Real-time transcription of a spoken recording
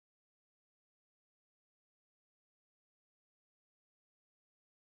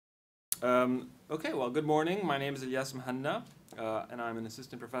Okay, well, good morning. My name is Elias Muhanna, and I'm an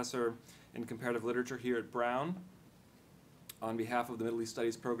assistant professor in comparative literature here at Brown. On behalf of the Middle East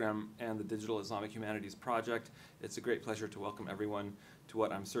Studies program and the Digital Islamic Humanities project, it's a great pleasure to welcome everyone to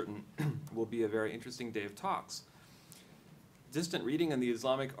what I'm certain will be a very interesting day of talks. Distant Reading in the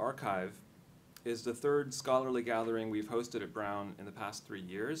Islamic Archive is the third scholarly gathering we've hosted at Brown in the past 3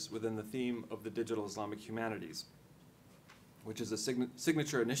 years within the theme of the Digital Islamic Humanities, which is a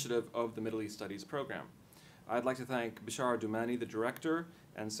signature initiative of the Middle East Studies program. I'd like to thank Bishara Doumani, the director,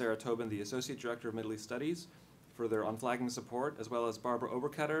 and Sarah Tobin, the associate director of Middle East Studies, for their unflagging support, as well as Barbara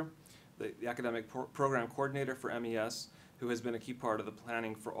Oberketter, the academic program coordinator for MES, who has been a key part of the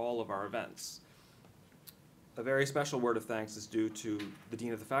planning for all of our events. A very special word of thanks is due to the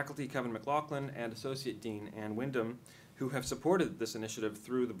Dean of the Faculty, Kevin McLaughlin, and Associate Dean Ann Wyndham, who have supported this initiative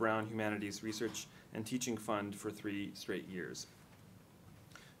through the Brown Humanities Research and Teaching Fund for 3 straight years.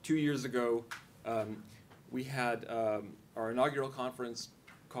 2 years ago, we had our inaugural conference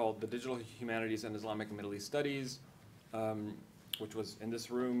called the Digital Humanities and Islamic and Middle East Studies, which was in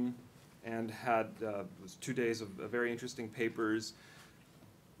this room, and had was 2 days of very interesting papers.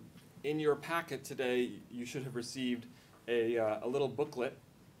 In your packet today, you should have received a little booklet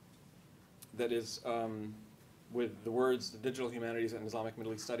that is with the words the Digital Humanities and Islamic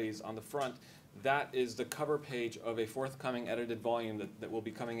Middle East Studies on the front. That is the cover page of a forthcoming edited volume that will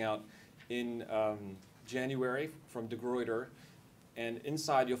be coming out in January from De Gruyter. And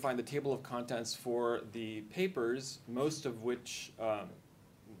inside you'll find the table of contents for the papers, most of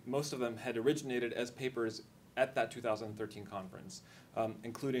them had originated as papers at that 2013 conference,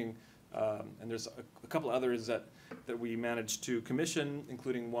 including, and there's a couple others that we managed to commission,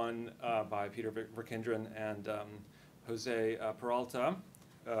 including one by Peter Verkindren and Jose Peralta.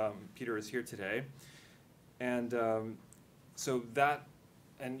 Peter is here today. And so that,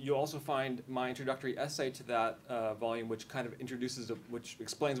 and you'll also find my introductory essay to that volume, which kind of introduces, which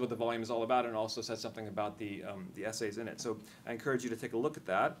explains what the volume is all about and also says something about the essays in it. So I encourage you to take a look at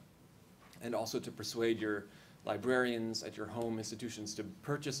that and also to persuade your librarians at your home institutions to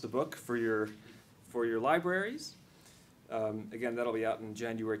purchase the book for your libraries. Again, that'll be out in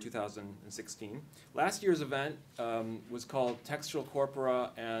January 2016. Last year's event was called Textual,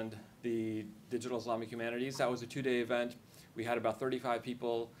 Corpora, and the Digital Islamic Humanities. That was a 2-day event. We had about 35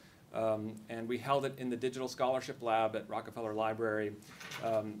 people, and we held it in the Digital Scholarship Lab at Rockefeller Library.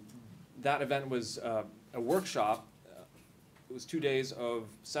 That event was a workshop. It was 2 days of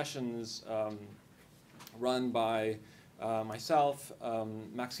sessions run by myself,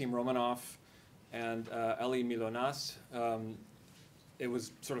 Maxime Romanoff, and Eli Milonas. It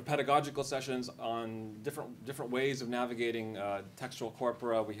was sort of pedagogical sessions on different ways of navigating textual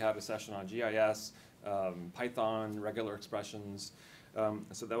corpora. We had a session on GIS, Python, regular expressions.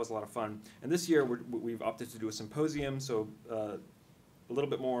 So that was a lot of fun. And this year we've opted to do a symposium, so a little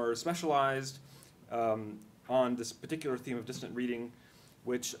bit more specialized on this particular theme of distant reading,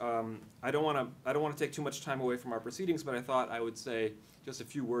 which I don't want to take too much time away from our proceedings, but I thought I would say just a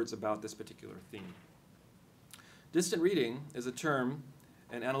few words about this particular theme. Distant reading is a term,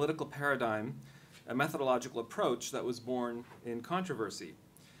 an analytical paradigm, a methodological approach that was born in controversy.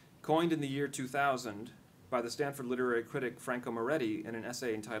 Coined in the year 2000 by the Stanford literary critic Franco Moretti in an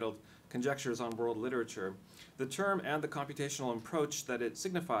essay entitled Conjectures on World Literature, the term and the computational approach that it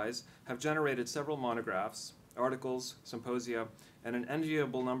signifies have generated several monographs, articles, symposia, and an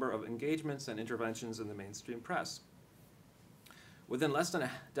enviable number of engagements and interventions in the mainstream press. Within less than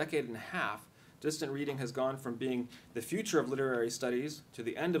a decade and a half, distant reading has gone from being the future of literary studies to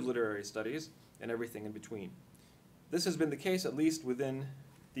the end of literary studies and everything in between. This has been the case at least within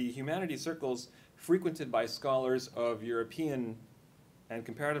the humanities circles frequented by scholars of European and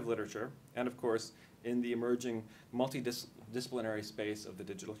comparative literature, and of course in the emerging multidisciplinary space of the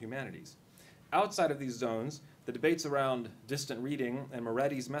digital humanities. Outside of these zones, the debates around distant reading and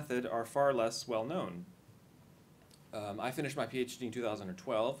Moretti's method are far less well known. I finished my PhD in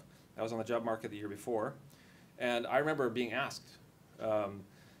 2012. I was on the job market the year before, and I remember being asked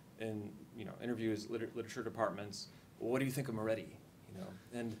in interviews, literature departments, well, what do you think of Moretti?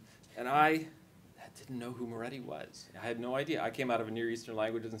 And I didn't know who Moretti was. I had no idea. I came out of a Near Eastern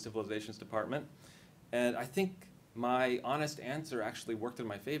Languages and Civilizations department, and I think my honest answer actually worked in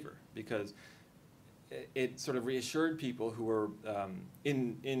my favor because it sort of reassured people who were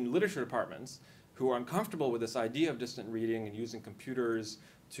in literature departments who are uncomfortable with this idea of distant reading and using computers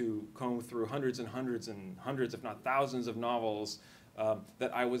to comb through hundreds and hundreds and hundreds, if not thousands, of novels,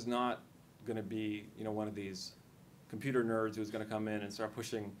 that I was not going to be, one of these computer nerds who was going to come in and start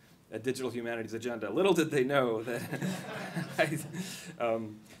pushing a digital humanities agenda. Little did they know that.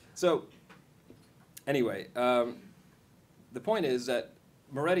 So anyway, the point is that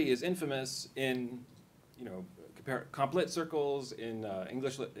Moretti is infamous in, you know, complet circles, in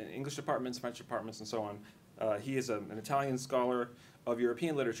English departments, French departments, and so on. He is an Italian scholar of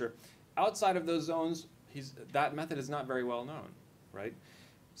European literature. Outside of those zones, that method is not very well known, right?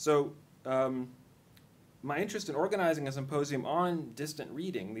 So my interest in organizing a symposium on distant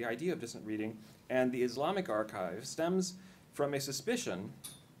reading, the idea of distant reading, and the Islamic archive stems from a suspicion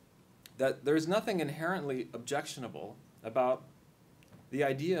that there is nothing inherently objectionable about the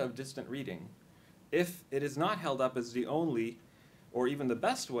idea of distant reading if it is not held up as the only or even the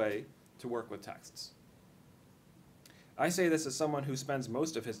best way to work with texts. I say this as someone who spends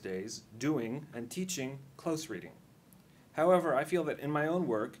most of his days doing and teaching close reading. However, I feel that in my own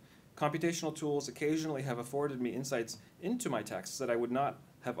work, computational tools occasionally have afforded me insights into my texts that I would not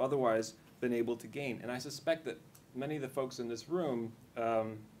have otherwise been able to gain. And I suspect that many of the folks in this room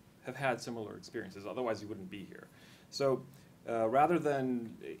have had similar experiences, otherwise you wouldn't be here. So rather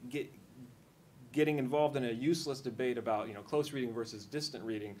than getting involved in a useless debate about, you know, close reading versus distant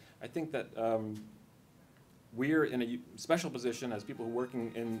reading, I think that we're in a special position as people who are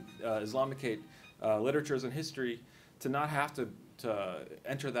working in Islamicate literatures and history to not have to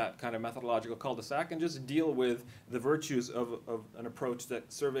enter that kind of methodological cul-de-sac and just deal with the virtues of an approach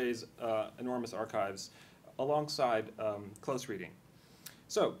that surveys enormous archives alongside close reading.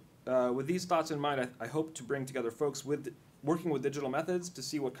 So with these thoughts in mind, I hope to bring together folks working with digital methods to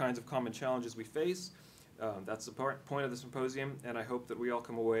see what kinds of common challenges we face. That's the point of the symposium, and I hope that we all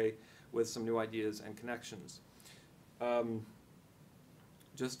come away with some new ideas and connections.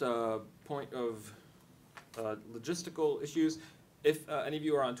 Just a point of logistical issues. If any of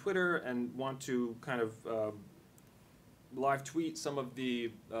you are on Twitter and want to kind of live tweet some of the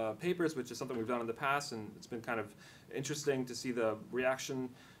papers, which is something we've done in the past, and it's been kind of interesting to see the reaction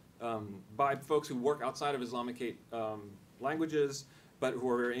by folks who work outside of Islamicate languages, but who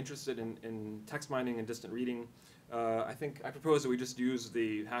are very interested in text mining and distant reading. I propose that we just use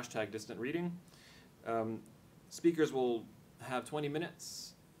the hashtag distant reading. Speakers will have 20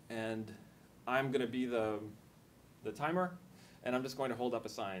 minutes, and I'm going to be the timer, and I'm just going to hold up a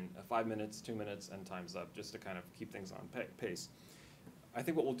sign, 5 minutes, 2 minutes, and time's up, just to kind of keep things on pace. I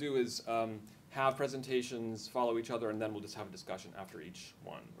think what we'll do is have presentations follow each other, and then we'll just have a discussion after each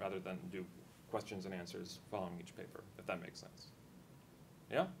one, rather than do questions and answers following each paper, if that makes sense.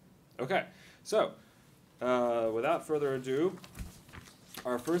 Yeah? Okay. So, without further ado,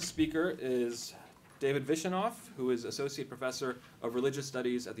 our first speaker is David Vishanoff, who is Associate Professor of Religious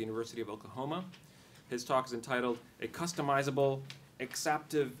Studies at the University of Oklahoma. His talk is entitled A Customizable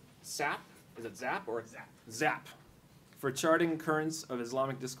Exaptive Zap, is it Zap or Zap? Zap, for charting currents of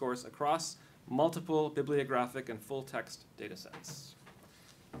Islamic discourse across multiple bibliographic and full-text datasets.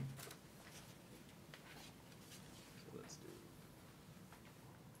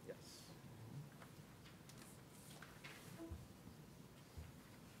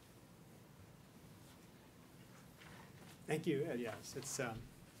 Thank you, Elias. It's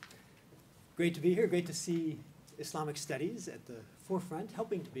great to be here, great to see Islamic studies at the forefront,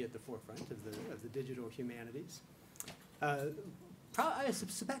 helping to be at the forefront of the digital humanities. I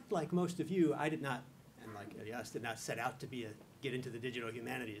suspect, like most of you, I did not, and like Elias, did not set out to get into the digital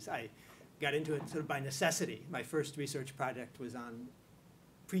humanities. I got into it sort of by necessity. My first research project was on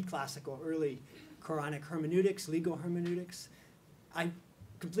pre-classical, early Quranic hermeneutics, legal hermeneutics. I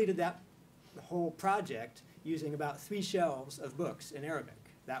completed that whole project using about 3 shelves of books in Arabic.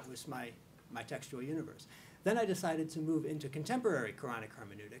 That was my textual universe. Then I decided to move into contemporary Quranic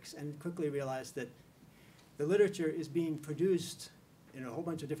hermeneutics and quickly realized that the literature is being produced in a whole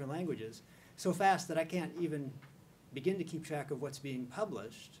bunch of different languages so fast that I can't even begin to keep track of what's being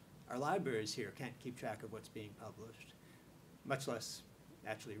published. Our libraries here can't keep track of what's being published, much less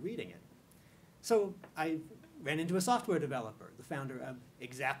actually reading it. So I ran into a software developer, the founder of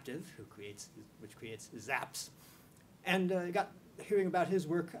Exaptive, which creates Zaps, and got hearing about his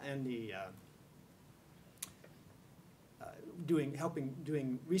work and the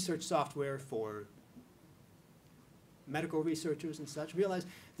doing research software for medical researchers and such. Realized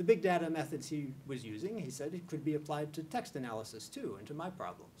the big data methods he was using, he said it could be applied to text analysis too, and to my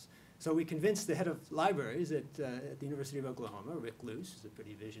problems. So we convinced the head of libraries at the University of Oklahoma, Rick Luce, who's a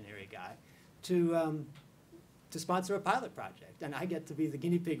pretty visionary guy, to sponsor a pilot project. And I get to be the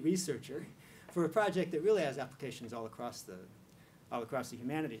guinea pig researcher for a project that really has applications all across the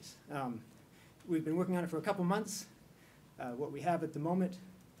humanities. We've been working on it for a couple months. What we have at the moment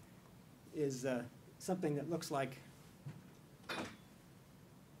is something that looks like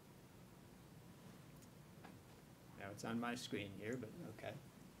now it's on my screen here, but okay.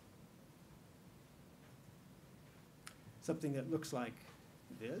 something that looks like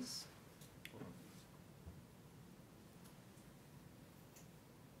this.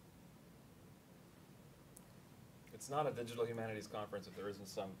 It's not a digital humanities conference if there isn't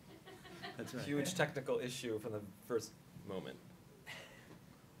some That's right. huge technical issue from the first moment.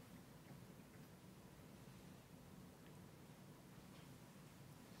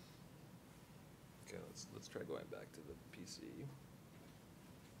 Okay, let's try going back to the PC.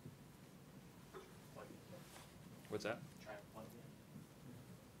 What's that? Try and plug it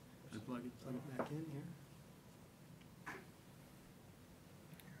in. Just plug it back in here.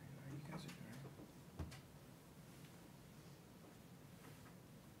 You guys are doing.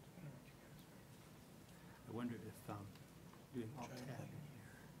 I wonder if doing Alt-Tab in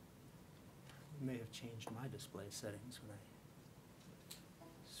here may have changed my display settings when I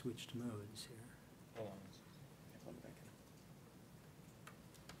switched modes here. Hold on. Plug it back in.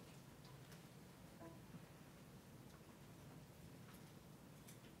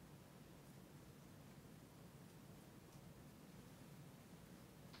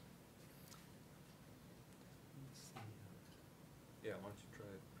 Let's see. Yeah, why don't you try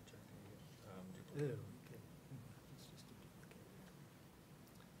projecting it? Oh, Duplicate. okay. Let's just do duplicate here.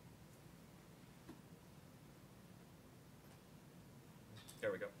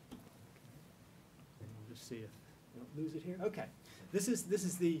 There we go. And we'll just see if we don't lose it here. Okay. This is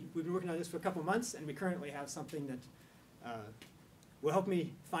the, we've been working on this for a couple months, and we currently have something that will help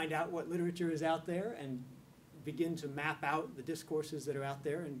me find out what literature is out there and begin to map out the discourses that are out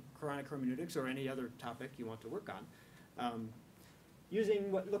there in Quranic hermeneutics or any other topic you want to work on.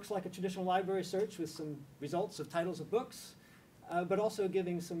 Using what looks like a traditional library search with some results of titles of books, but also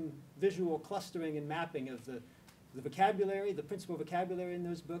giving some visual clustering and mapping of the vocabulary, the principal vocabulary in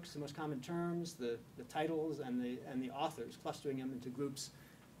those books, the most common terms, the titles, and the authors, clustering them into groups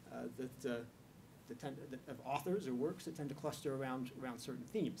of authors or works that tend to cluster around certain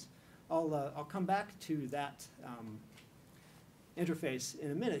themes. I'll come back to that interface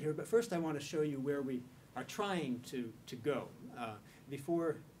in a minute here, but first I want to show you where we are trying to go.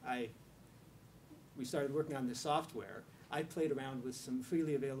 Before we started working on this software, I played around with some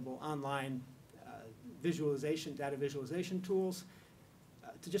freely available online data visualization tools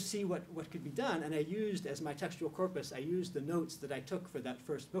to just see what could be done. And I used, as my textual corpus, I used the notes that I took for that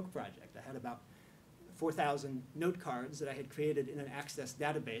first book project. I had about 4,000 note cards that I had created in an Access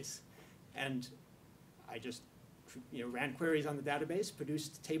database. And I just ran queries on the database,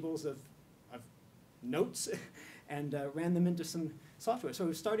 produced tables of notes, and ran them into some software.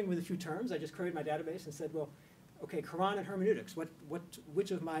 So starting with a few terms, I just queried my database and said, well, okay, Quran and hermeneutics,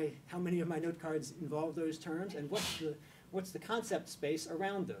 how many of my note cards involve those terms, and what's the concept space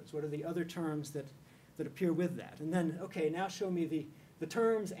around those? What are the other terms that appear with that? And then, okay, now show me the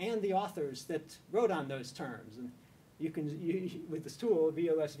terms and the authors that wrote on those terms. And with this tool,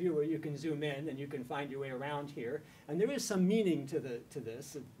 VOS Viewer, you can zoom in and you can find your way around here. And there is some meaning to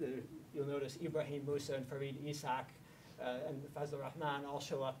this. You'll notice Ibrahim Musa and Farid Ishaq and Fazl Rahman all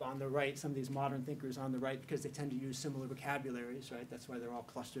show up on the right, some of these modern thinkers on the right, because they tend to use similar vocabularies, right? That's why they're all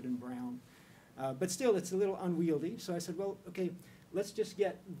clustered in brown. But still, it's a little unwieldy. So I said, well, okay, let's just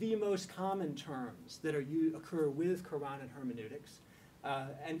get the most common terms that occur with Quran and hermeneutics.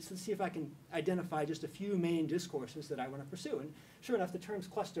 And so see if I can identify just a few main discourses that I want to pursue. And sure enough, the terms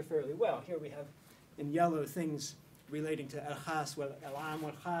cluster fairly well. Here we have in yellow things relating to al-khas, al-am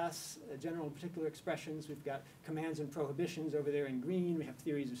wal-khas, general and particular expressions. We've got commands and prohibitions over there in green. We have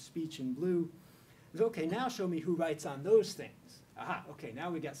theories of speech in blue. So, okay, now show me who writes on those things. Aha, okay, now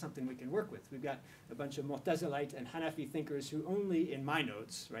we got something we can work with. We've got a bunch of Mu'tazilite and Hanafi thinkers who only, in my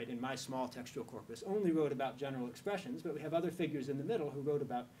notes, right, in my small textual corpus, only wrote about general expressions, but we have other figures in the middle who wrote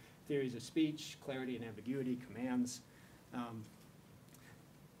about theories of speech, clarity and ambiguity, commands.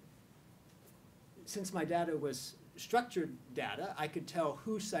 Since my data was structured data, I could tell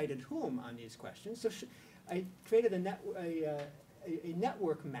who cited whom on these questions. So I created a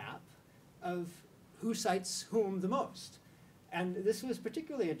network map of who cites whom the most. And this was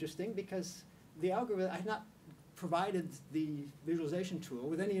particularly interesting because the algorithm, I had not provided the visualization tool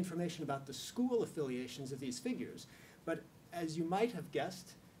with any information about the school affiliations of these figures. But as you might have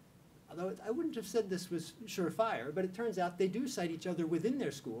guessed, although I wouldn't have said this was surefire, but it turns out they do cite each other within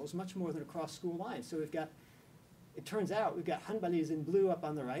their schools much more than across school lines. So it turns out we've got Hanbalis in blue up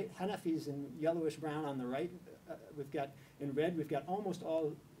on the right, Hanafis in yellowish brown on the right. We've got in red, we've got almost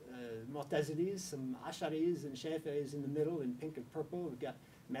all Mu'tazilis, some Asharis and Shafi'is in the middle in pink and purple. We've got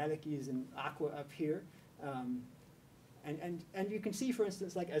Malikis in aqua up here. And you can see, for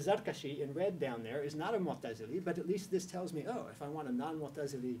instance, like Azarkashi in red down there is not a Mu'tazili, but at least this tells me, oh, if I want a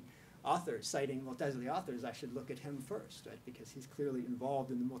non-Mu'tazili author citing Mu'tazili authors, I should look at him first, right? Because he's clearly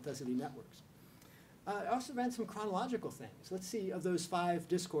involved in the Mu'tazili networks. I also ran some chronological things. Let's see, of those 5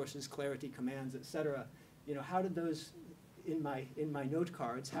 discourses, clarity, commands, etc., how did those, in my note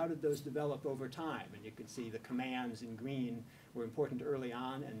cards, how did those develop over time? And you can see the commands in green were important early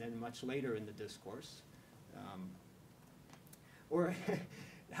on and then much later in the discourse. Or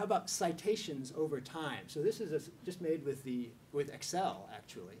how about citations over time? So this is just made with Excel,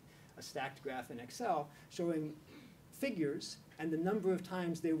 actually, a stacked graph in Excel showing figures and the number of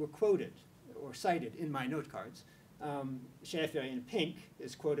times they were quoted or cited in my note cards. Shafi'i in pink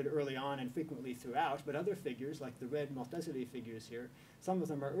is quoted early on and frequently throughout, but other figures, like the red Mu'tazili figures here, some of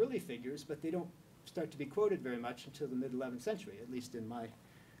them are early figures, but they don't start to be quoted very much until the mid-11th century, at least in my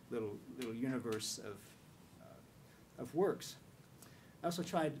little universe of works. I also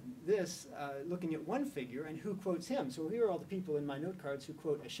tried this, looking at one figure and who quotes him. So here are all the people in my note cards who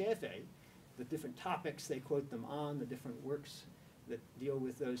quote a Shafi'i, the different topics they quote them on, the different works that deal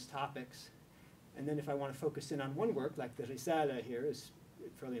with those topics. And then if I want to focus in on one work, like the Risala here is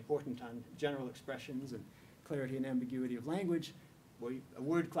fairly important on general expressions and clarity and ambiguity of language, well, a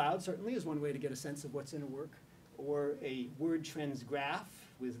word cloud certainly is one way to get a sense of what's in a work, or a word trends graph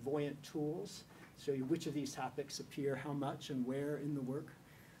with voyant tools, show you which of these topics appear how much and where in the work.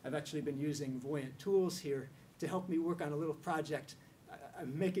 I've actually been using voyant tools here to help me work on a little project.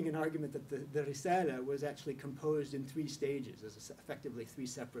 I'm making an argument that the Risala was actually composed in 3 stages, as effectively 3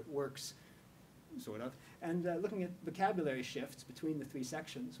 separate works, sort of. And looking at vocabulary shifts between the 3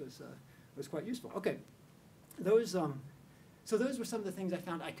 sections was quite useful. Okay, so those were some of the things I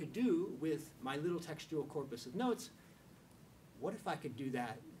found I could do with my little textual corpus of notes. What if I could do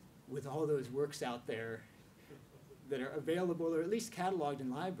that with all those works out there that are available or at least cataloged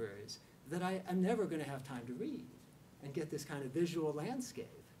in libraries that I am never going to have time to read and get this kind of visual landscape?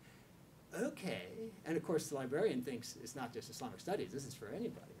 Okay, and of course the librarian thinks it's not just Islamic studies, this is for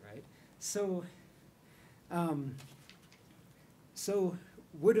anybody, right? So, so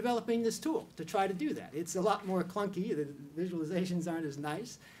we're developing this tool to try to do that. It's a lot more clunky, the visualizations aren't as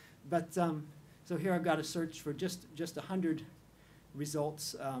nice, but so here I've got a search for just 100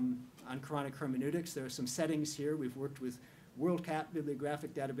 results on Quranic hermeneutics. There are some settings here. We've worked with WorldCat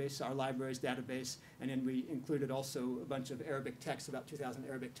Bibliographic database, our library's database, and then we included also a bunch of Arabic texts, about 2,000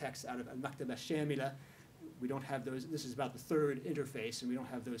 Arabic texts out of Al-Maktaba Shamila. We don't have those, this is about the 3rd interface, and we don't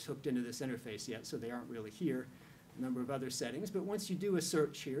have those hooked into this interface yet, so they aren't really here. A number of other settings, but once you do a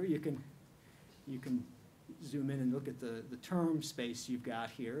search here, you can zoom in and look at the term space you've got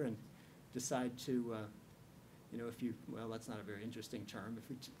here and decide to, well, that's not a very interesting term. If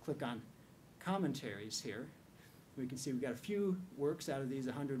we click on commentaries here, we can see we've got a few works out of these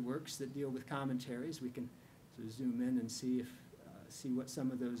 100 works that deal with commentaries. We can sort of zoom in and see what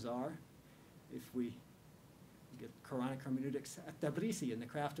some of those are. If we get Quranic hermeneutics at Tabrisi in the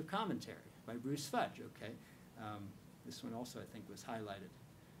Craft of Commentary by Bruce Fudge, okay. This one also, I think, was highlighted.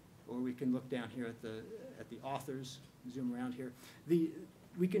 Or we can look down here at the authors, zoom around here.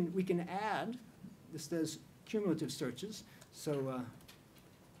 We can add, this does cumulative searches, so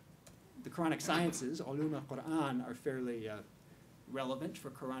the Quranic sciences, Ulum al-Quran, are fairly relevant for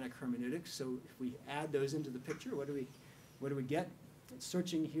Quranic hermeneutics. So if we add those into the picture, what do we get? It's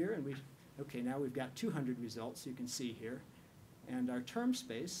searching here, and now we've got 200 results you can see here. And our term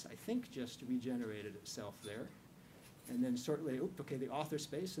space, I think, just regenerated itself there. And then shortly, the author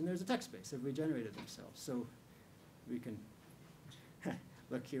space, and there's a text space have regenerated themselves. So we can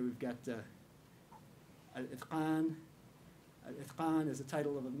look here, we've got Al-Itqan. Al-Itqan is the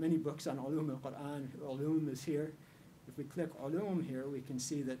title of many books on Ulum al-Quran. Ulum is here. If we click Ulum here, we can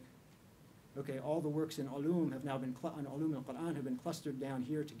see that, all the works in Ulum have now been, on Ulum al-Quran have been clustered down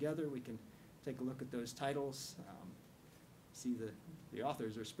here together. We can take a look at those titles. See the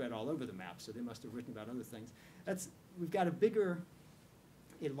authors are spread all over the map, so they must have written about other things. We've got a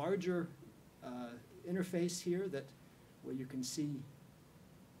larger interface here where you can see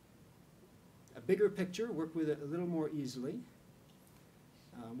a bigger picture, work with it a little more easily.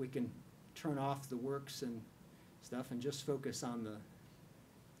 We can turn off the works and stuff and just focus on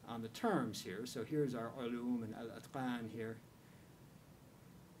the terms here. So here's our Ulum and Al-Atqan here.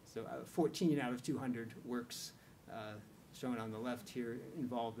 So 14 out of 200 works shown on the left here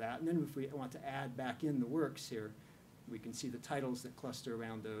involve that. And then if we want to add back in the works here, we can see the titles that cluster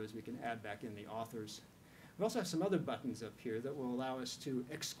around those. We can add back in the authors. We also have some other buttons up here that will allow us to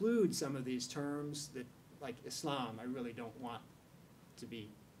exclude some of these terms that, like Islam, I really don't want to be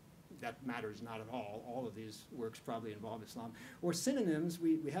that matters not at all. All of these works probably involve Islam. Or synonyms,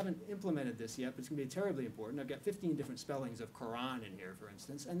 we haven't implemented this yet, but it's going to be terribly important. I've got 15 different spellings of Quran in here, for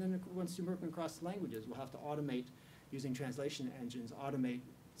instance. And then once you're working across the languages, we'll have to automate, using translation engines, automate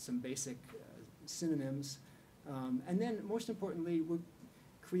some basic synonyms. And then, most importantly, we're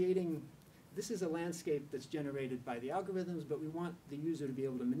creating, this is a landscape that's generated by the algorithms, but we want the user to be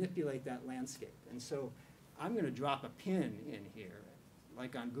able to manipulate that landscape. And so I'm going to drop a pin in here,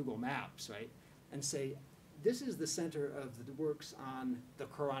 like on Google Maps, right, and say, this is the center of the works on the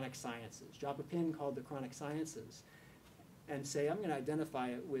Quranic sciences. Drop a pin called the Quranic sciences, and say, I'm going to identify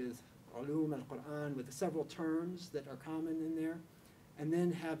it with ulum al-Quran, with the several terms that are common in there, and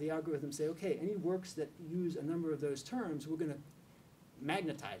then have the algorithm say, okay, any works that use a number of those terms, we're going to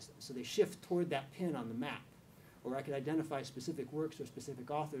magnetize them, so they shift toward that pin on the map. Or I could identify specific works or specific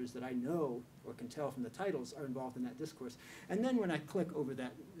authors that I know or can tell from the titles are involved in that discourse. And then when I click over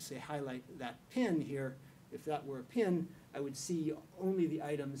that, say highlight that pin here, if that were a pin, I would see only the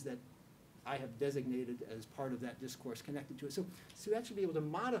items that I have designated as part of that discourse connected to it. So actually be able to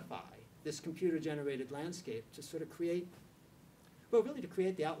modify this computer-generated landscape to sort of create, well, really to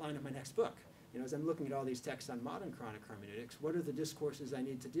create the outline of my next book. You know, as I'm looking at all these texts on modern Quranic hermeneutics, what are the discourses I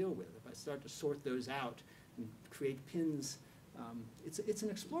need to deal with? If I start to sort those out and create pins, it's an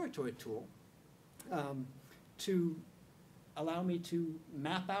exploratory tool to allow me to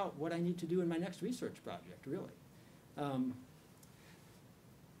map out what I need to do in my next research project, really.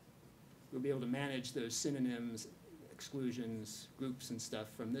 We'll be able to manage those synonyms, exclusions, groups, and stuff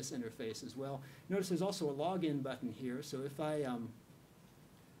from this interface as well. Notice there's also a login button here, so if I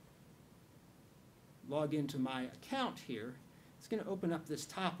log into my account here, it's going to open up this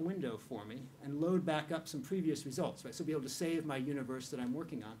top window for me and load back up some previous results, right? So I'll be able to save my universe that I'm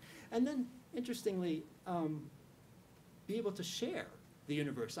working on. And then, interestingly, be able to share the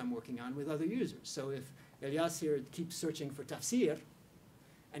universe I'm working on with other users. So if Elias here keeps searching for tafsir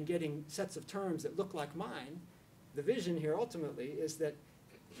and getting sets of terms that look like mine, the vision here ultimately is that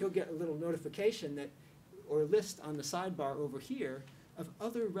he'll get a little notification that, or a list on the sidebar over here of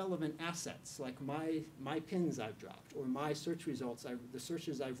other relevant assets, like my pins I've dropped, or my search results, the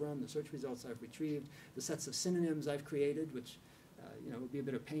searches I've run, the search results I've retrieved, the sets of synonyms I've created, which you know, would be a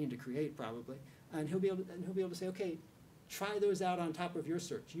bit of pain to create probably. And he'll be able to say, okay, try those out on top of your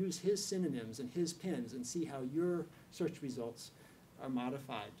search. Use his synonyms and his pins and see how your search results are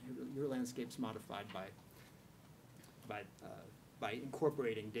modified, your landscape's modified by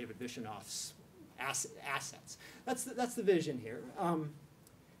incorporating David Vishanoff's assets. That's the vision here.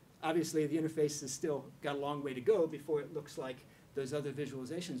 Obviously, the interface has still got a long way to go before it looks like those other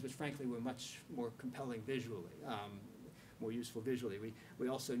visualizations, which frankly were much more compelling visually, more useful visually. We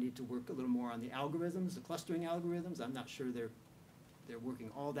also need to work a little more on the algorithms, the clustering algorithms. I'm not sure they're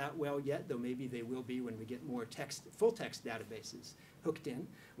working all that well yet, though maybe they will be when we get more full text databases hooked in.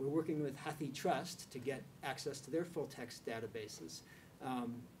 We're working with Hathi Trust to get access to their full text databases.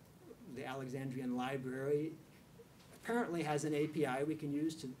 The Alexandrian Library apparently has an API we can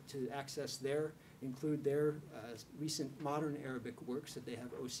use to access include their recent modern Arabic works that they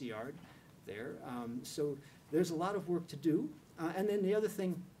have OCR'd there. So there's a lot of work to do. And then the other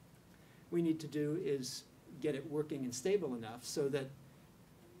thing we need to do is get it working and stable enough so that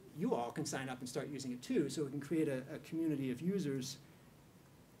you all can sign up and start using it too, so we can create a community of users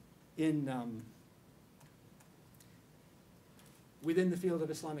within the field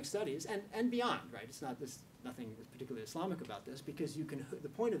of Islamic studies and beyond, right? It's not nothing particularly Islamic about this, because you can, the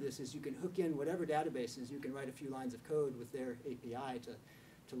point of this is you can hook in whatever databases, you can write a few lines of code with their API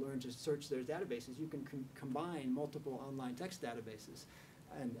to learn to search their databases. You can combine multiple online text databases.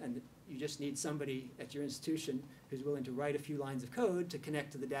 And you just need somebody at your institution who's willing to write a few lines of code to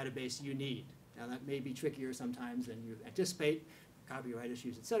connect to the database you need. Now that may be trickier sometimes than you anticipate, copyright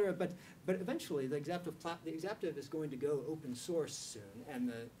issues, et cetera, but eventually the Exaptive is going to go open source soon,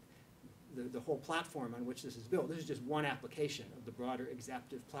 and the whole platform on which this is built, this is just one application of the broader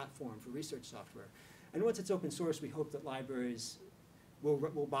Exaptive platform for research software. And once it's open source, we hope that libraries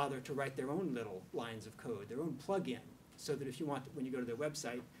will bother to write their own little lines of code, their own plug-in, so that if you want, when you go to their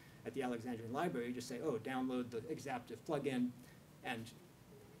website at the Alexandrian Library, you just say, oh, download the Exaptive plugin and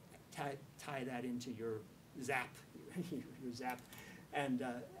tie that into your Zap, your Zap, and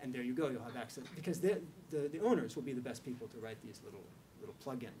there you go, you'll have access, because the owners will be the best people to write these little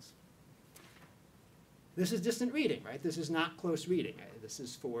plugins. This is distant reading, right? This is not close reading. This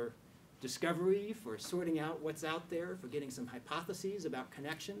is for discovery, for sorting out what's out there, for getting some hypotheses about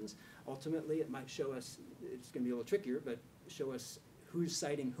connections. Ultimately, it might show us, it's going to be a little trickier, but show us who's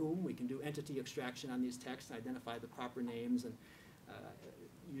citing whom. We can do entity extraction on these texts, identify the proper names, and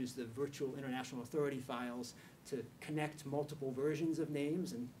use the virtual international authority files to connect multiple versions of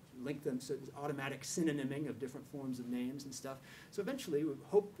names and link them, so there's automatic synonyming of different forms of names and stuff. So eventually, we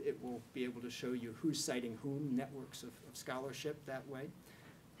hope it will be able to show you who's citing whom, networks of scholarship that way.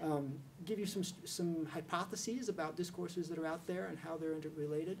 Give you some hypotheses about discourses that are out there and how they're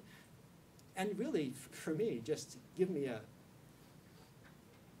interrelated. And really, for me, just give me a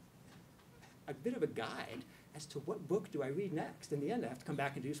bit of a guide as to what book do I read next. In the end, I have to come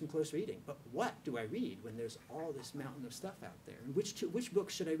back and do some close reading. But what do I read when there's all this mountain of stuff out there? And which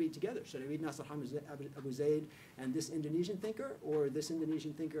books should I read together? Should I read Nasr Abu Zaid and this Indonesian thinker, or this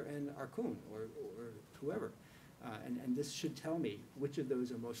Indonesian thinker and Arkun, or whoever? And this should tell me which of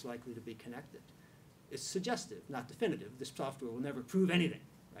those are most likely to be connected. It's suggestive, not definitive. This software will never prove anything,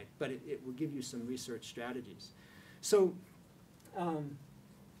 right? But it will give you some research strategies. So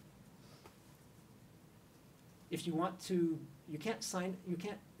if you want to, you can't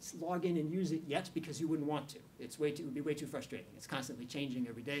log in and use it yet because you wouldn't want to. It would be way too frustrating. It's constantly changing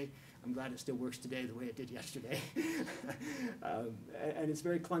every day. I'm glad it still works today the way it did yesterday. And it's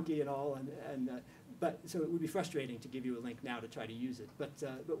very clunky and all, but so it would be frustrating to give you a link now to try to use it. But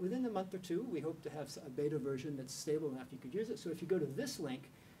within a month or two, we hope to have a beta version that's stable enough you could use it. So if you go to this link,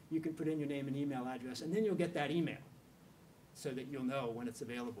 you can put in your name and email address, and then you'll get that email so that you'll know when it's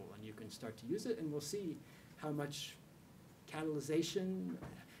available and you can start to use it, and we'll see how much catalyzation,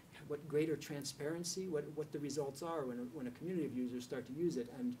 what greater transparency, what the results are when a community of users start to use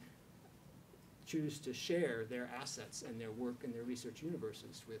it and choose to share their assets and their work and their research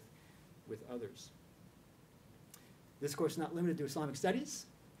universes with others. This course is not limited to Islamic studies,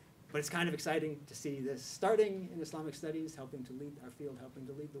 but it's kind of exciting to see this starting in Islamic studies, helping to lead our field, helping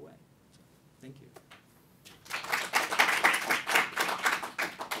to lead the way. So, thank you.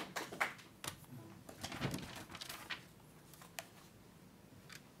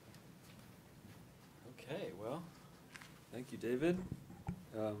 Okay, well, thank you, David.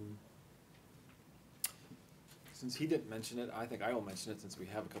 Since he didn't mention it, I think I will mention it since we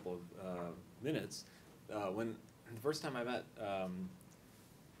have a couple of minutes. When the first time I met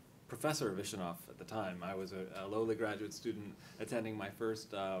Professor Vishanoff at the time, I was a lowly graduate student attending my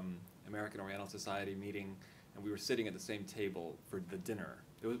first American Oriental Society meeting, and we were sitting at the same table for the dinner.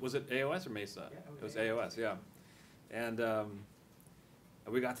 Was it AOS or Mesa? Yeah, it was AOS, yeah. And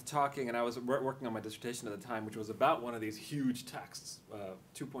we got to talking, and I was working on my dissertation at the time, which was about one of these huge texts,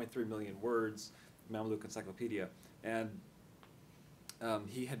 2.3 million words, Mamluk Encyclopedia. And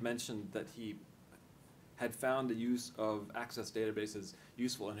he had mentioned that he had found the use of access databases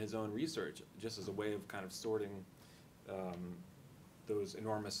useful in his own research, just as a way of kind of sorting those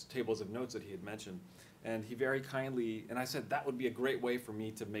enormous tables of notes that he had mentioned. And he very kindly, and I said that would be a great way for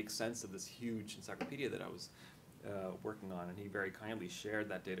me to make sense of this huge encyclopedia that I was working on, and he very kindly shared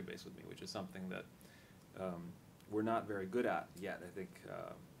that database with me, which is something that we're not very good at yet, I think,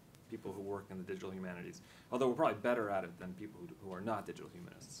 people who work in the digital humanities. Although we're probably better at it than people who are not digital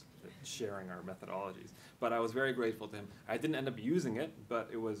humanists, at sharing our methodologies. But I was very grateful to him. I didn't end up using it, but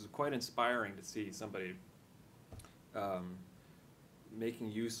it was quite inspiring to see somebody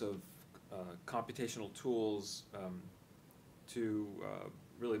making use of computational tools to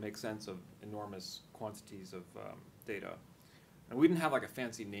really make sense of enormous quantities of data. And we didn't have like a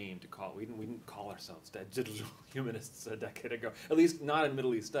fancy name to call it. We didn't call ourselves digital humanists a decade ago. At least not in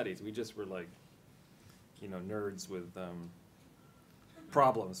Middle East studies. We just were like, you know, nerds with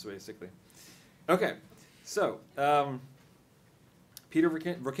problems, basically. Okay, so Peter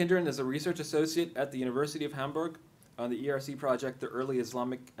Verkinderen is a research associate at the University of Hamburg on the ERC project, The Early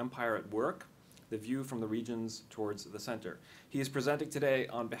Islamic Empire at Work, the view from the regions towards the center. He is presenting today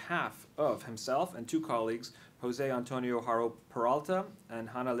on behalf of himself and two colleagues, Jose Antonio Haro Peralta and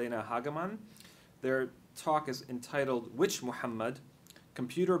Hanna Lena Hagemann. Their talk is entitled, Which Muhammad?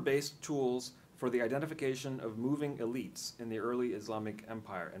 Computer-Based Tools for the Identification of Moving Elites in the Early Islamic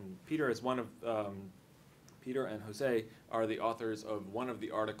Empire. And Peter is one of, Peter and Jose are the authors of one of the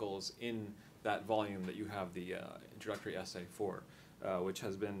articles in that volume that you have the introductory essay for, which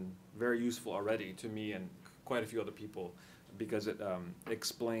has been very useful already to me and quite a few other people, because it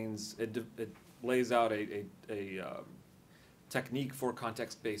explains, it lays out a technique for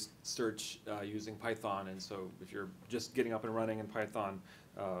context-based search using Python. And so if you're just getting up and running in Python,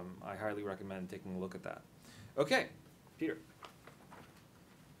 I highly recommend taking a look at that. Okay, Peter.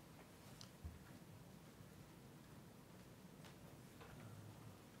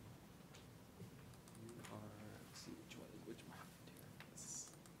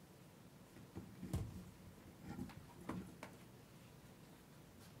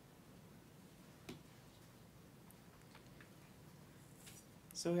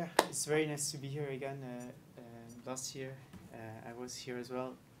 So yeah, it's very nice to be here again. Last year I was here as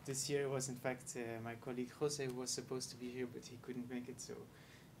well. This year was in fact my colleague Jose who was supposed to be here, but he couldn't make it, so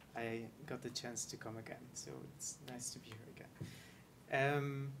I got the chance to come again. So it's nice to be here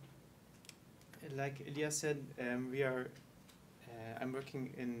again. Like Elias said, I'm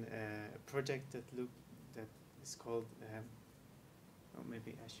working in a project that is called. Oh,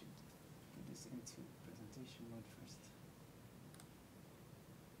 maybe I should put this into presentation mode first.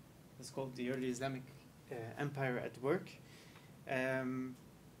 It's called the Early Islamic Empire at Work.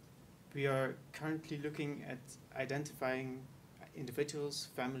 We are currently looking at identifying individuals,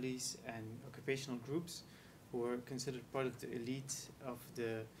 families, and occupational groups who were considered part of the elite of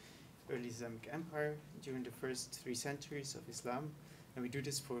the early Islamic Empire during the first 3 centuries of Islam. And we do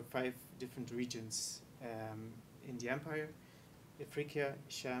this for 5 different regions in the empire: Africa,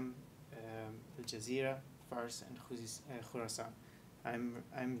 Sham, Al Jazeera, Fars, and Khurasan.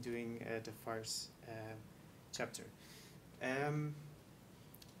 I'm doing the Fars chapter.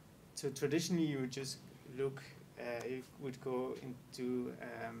 So traditionally, you would just look. You would go into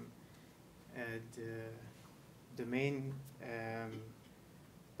the main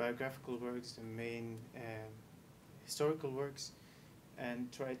biographical works, the main historical works,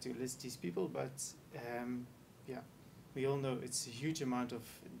 and try to list these people. But yeah, we all know it's a huge amount of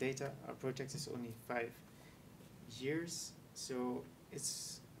data. Our project is only 5 years, so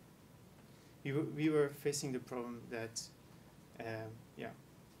we were facing the problem that yeah,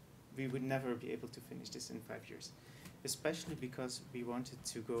 we would never be able to finish this in 5 years, especially because we wanted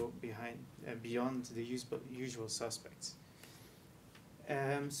to go beyond the usual suspects.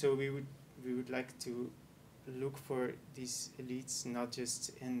 So we would like to look for these elites not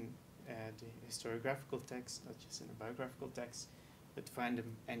just in the historiographical text, not just in the biographical text, but find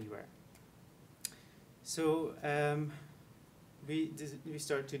them anywhere. So we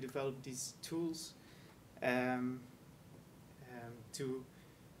start to develop these tools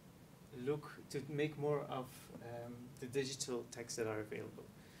to make more of the digital texts that are available.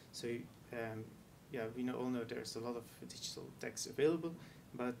 So yeah, we all know there's a lot of digital texts available,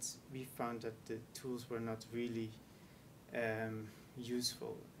 but we found that the tools were not really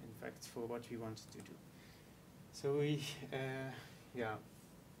useful, in fact, for what we wanted to do. So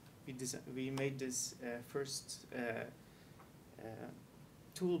we made this first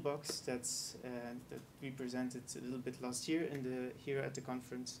toolbox that we presented a little bit last year here at the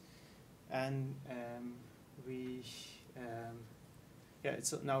conference, and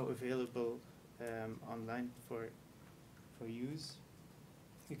it's now available online for use.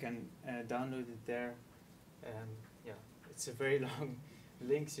 You can download it there. Yeah, it's a very long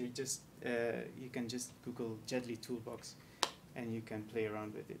link, so you can just Google Jedli Toolbox, and you can play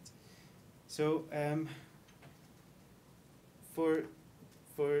around with it. So for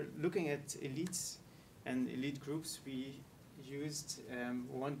looking at elites and elite groups, we used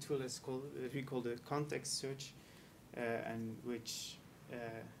one tool we call the context search, and which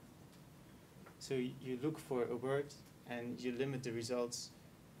so you look for a word and you limit the results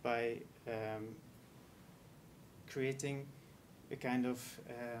by creating a kind of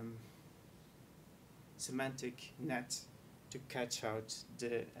semantic net to catch out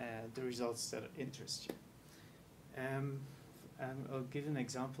the results that interest you. I'll give an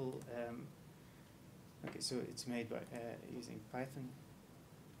example. Okay, so it's made by using Python.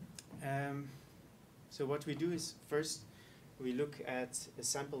 So what we do is first we look at a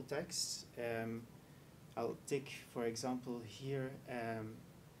sample text. I'll take, for example, here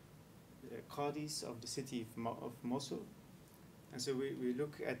Qadis of the city of Mosul. And so we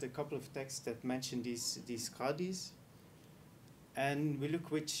look at a couple of texts that mention these Qadis, and we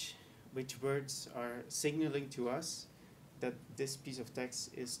look which words are signaling to us that this piece of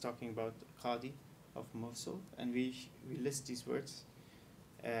text is talking about Qadi of Mosul, and we list these words,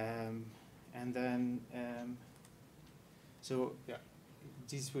 and then so yeah,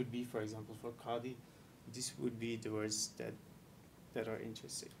 these would be, for example, for Qadi, these would be the words that are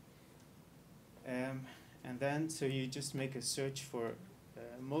interesting, and then so you just make a search for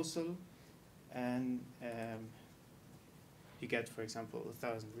Mosul, and you get, for example,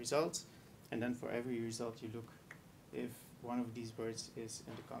 1,000 results, and then for every result you look if one of these words is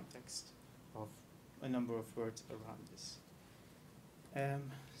in the context of a number of words around this.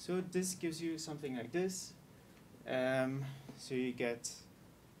 So this gives you something like this. So you get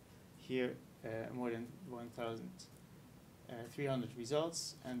here more than 1,300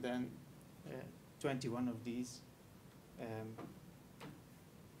 results, and then 21 of these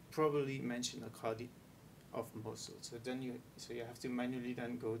probably mention a Qadi of Mosul. So then you have to manually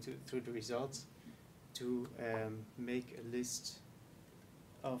then go through the results to make a list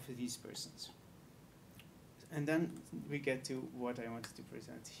of these persons. And then we get to what I wanted to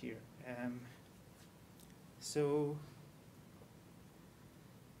present here. So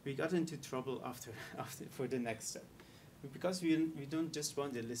we got into trouble after for the next step, because we don't just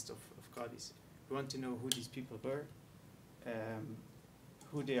want a list of qadis. We want to know who these people were,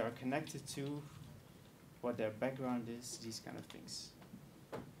 who they are connected to, what their background is, these kind of things.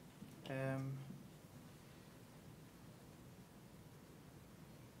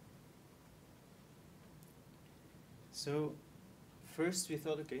 So first we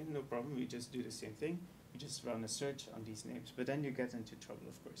thought, okay, no problem, we just do the same thing. We just run a search on these names. But then you get into trouble,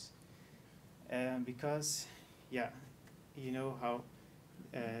 of course. Because, yeah, you know how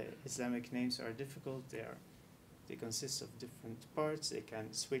Islamic names are difficult. They consist of different parts. They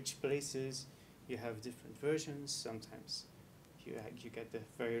can switch places. You have different versions. Sometimes you get a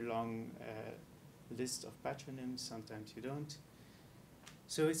very long list of patronyms. Sometimes you don't.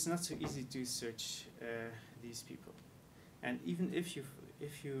 So it's not so easy to search these people. And even if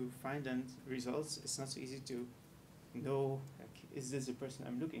you find them results, it's not so easy to know, like, is this the person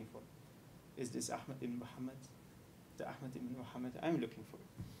I'm looking for? Is this Ahmad ibn Muhammad? The Ahmad ibn Muhammad I'm looking for.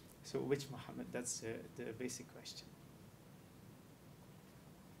 So which Muhammad? That's the basic question.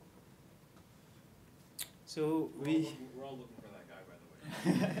 So we're all looking for that guy, by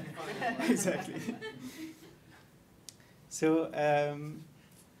the way. Exactly. So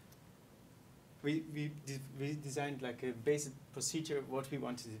we designed like a basic procedure of what we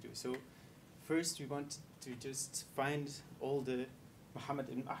wanted to do. So first we wanted to just find all the Muhammad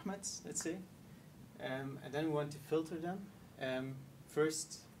ibn Ahmads, let's say, and then we want to filter them.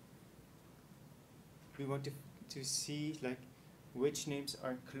 First we want to see like which names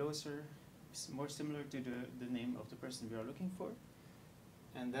are closer, more similar to the name of the person we are looking for.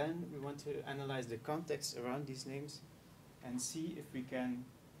 And then we want to analyze the context around these names and see if we can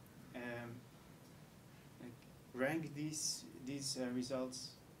like rank these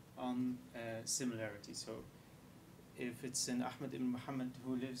results on similarity. So if it's an Ahmad ibn Muhammad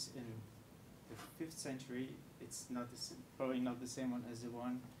who lives in the 5th century, it's not probably not the same one as the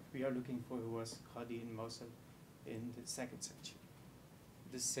one we are looking for, who was Qadi in Mosul in the 2nd century.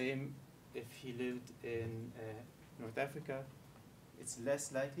 The same if he lived in North Africa, it's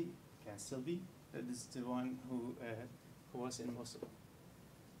less likely, can still be, that is the one who was in Mosul.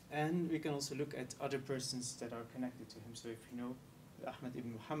 And we can also look at other persons that are connected to him. So if you know Ahmad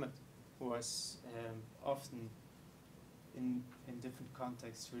ibn Muhammad was often in different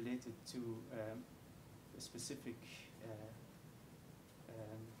contexts related to a specific,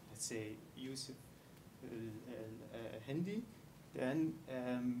 let's say, Yusuf al-Hindi, then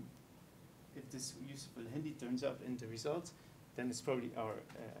if this Yusuf al-Hindi turns up in the results, then it's probably our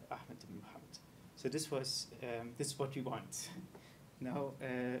Ahmad ibn Muhammad. So this is what we want. Now,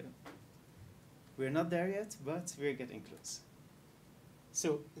 we're not there yet, but we're getting close.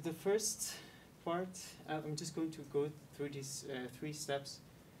 So the first part, I'm just going to go through these 3 steps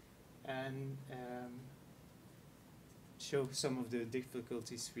and show some of the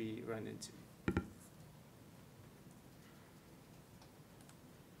difficulties we run into.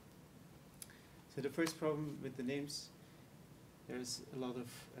 So the first problem with the names, there's a lot of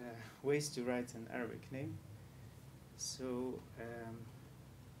ways to write an Arabic name. So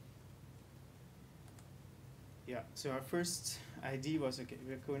yeah, so our first idea was, okay,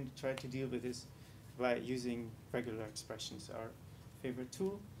 we're going to try to deal with this by using regular expressions, our favorite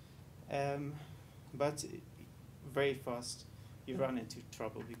tool. But very fast you run into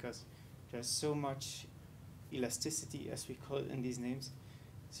trouble because there's so much elasticity, as we call it, in these names.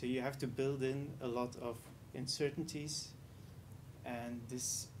 So you have to build in a lot of uncertainties, and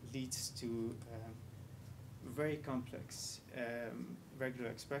this leads to very complex regular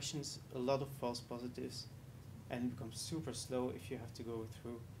expressions, a lot of false positives, and it becomes super slow if you have to go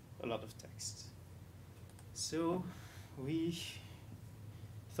through a lot of text. So we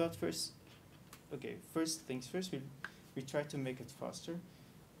thought first, okay, first things first, we tried to make it faster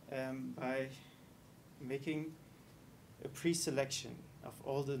by making a pre-selection of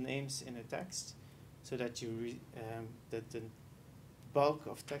all the names in a text, so that that the bulk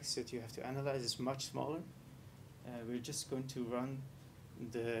of text that you have to analyze is much smaller. We're just going to run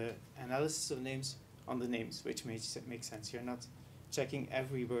the analysis of names on the names, which makes sense. You're not checking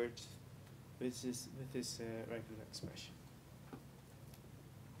every word with this regular expression.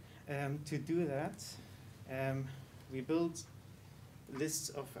 To do that, we build lists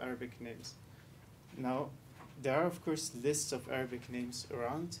of Arabic names. Now, there are of course lists of Arabic names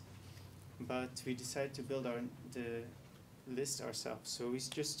around, but we decided to build the list ourselves. So we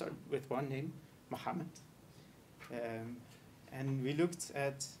just start with one name, Muhammad, And we looked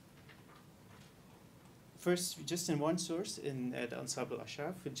at, first, just in one source, in the Ansab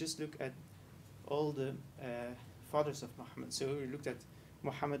al-Ashraf, we just look at all the fathers of Muhammad. So we looked at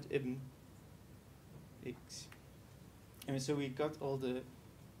Muhammad ibn X. And so we got all the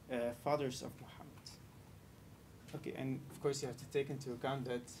fathers of Muhammad. Okay, and of course you have to take into account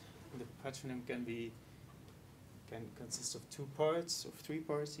that the patronym can consist of 2 parts, or 3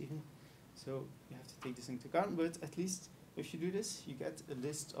 parts even. So you have to take this into account, but at least if you do this, you get a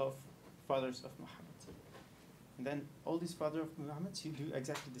list of fathers of Muhammad. And then all these fathers of Muhammad, you do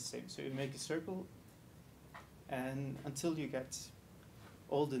exactly the same. So you make a circle, and until you get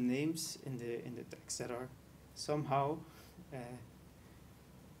all the names in the text that are somehow,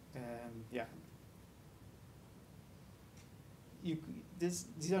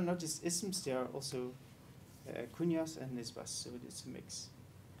 these are not just isms; they are also kunyas and nisbas. So it's a mix.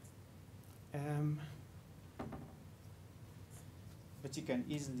 But you can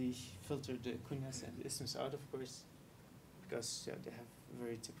easily filter the kunyas and the isms out, of course, because they have a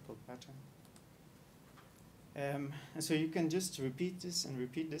very typical pattern. And so you can just repeat this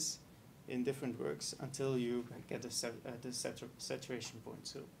in different works until you get the saturation point.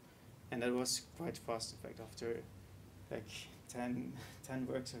 So, and that was quite fast. In fact, after like 10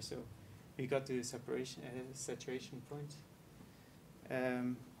 works or so, we got to the saturation point.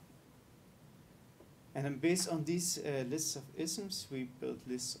 And then based on these lists of isms, we built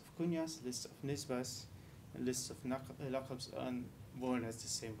lists of kunyas, lists of nisbas, and lists of laqabs, and more or less the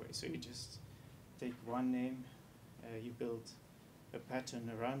same way. So you just take one name, you build a pattern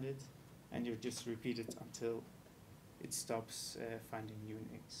around it, and you just repeat it until it stops finding new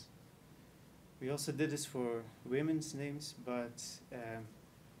names. We also did this for women's names, but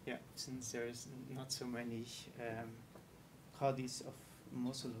since there is not so many qadis of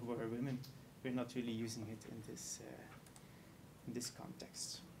Mosul who are women, we're not really using it in this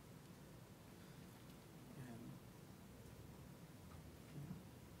context.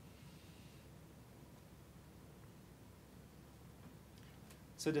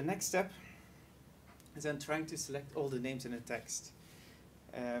 So the next step is then trying to select all the names in a text,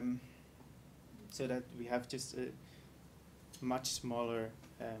 so that we have just a much smaller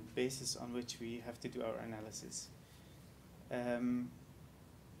basis on which we have to do our analysis.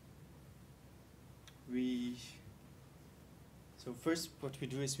 So first what we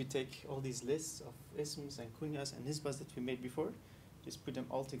do is we take all these lists of isms and kunyas and nisbas that we made before, just put them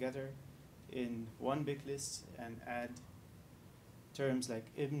all together in one big list and add terms like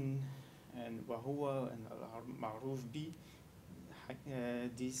ibn and wahuwa and al-ma'ruf bi,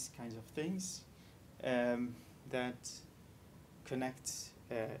 these kinds of things that connect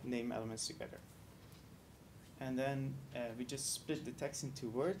name elements together. And then we just split the text into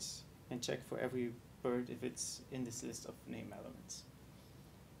words and check for every word if it's in this list of name elements.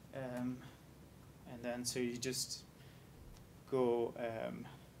 And then so you just go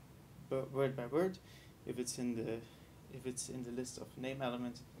word by word. If it's in the list of name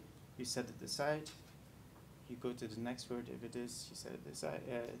elements, you set it aside. You go to the next word. If it is, you set it aside.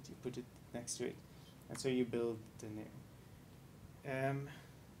 You put it next to it, and so you build the name.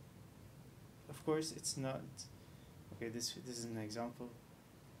 Of course, it's not. Okay, this is an example.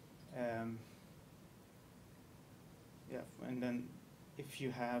 And then if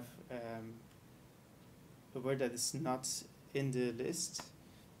you have a word that is not in the list,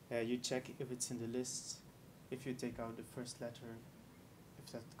 you check if it's in the list. If you take out the first letter,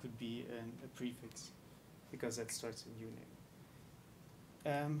 if that could be a prefix, because that starts a new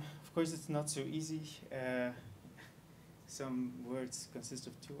name. Of course, it's not so easy. Some words consist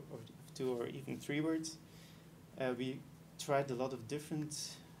of two or even 3 words. We tried a lot of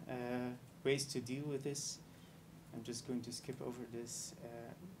different ways to deal with this. I'm just going to skip over this.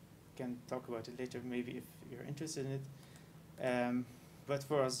 Can talk about it later, maybe if you're interested in it. But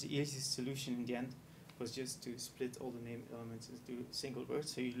for us, the easiest solution in the end was just to split all the name elements into single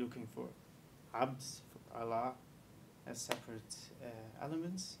words. So you're looking for abd, for Allah, as separate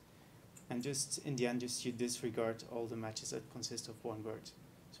elements. And just in the end, just you disregard all the matches that consist of 1 word.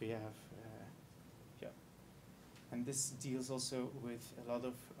 So you have, And this deals also with a lot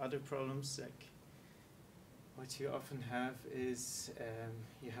of other problems, like what you often have is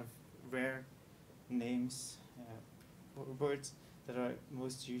you have rare names or words that are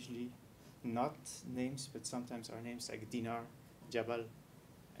most usually not names, but sometimes are names like dinar, jabal.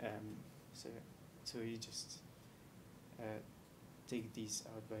 So you just take these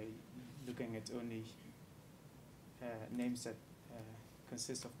out by looking at only names that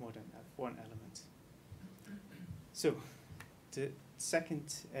consist of more than 1 element. So the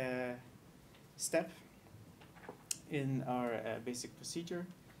second step in our basic procedure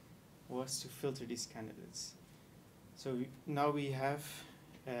was to filter these candidates. So now we have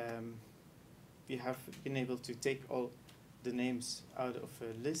been able to take all the names out of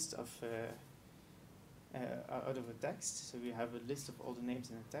a list of out of a text. So we have a list of all the names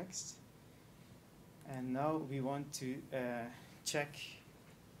in a text, and now we want to check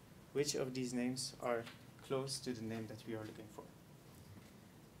which of these names are close to the name that we are looking for.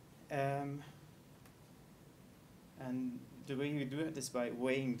 And the way you do it is by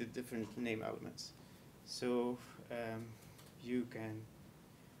weighing the different name elements. So you can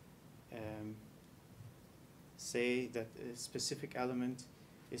say that a specific element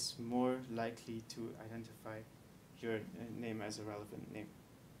is more likely to identify your name as a relevant name.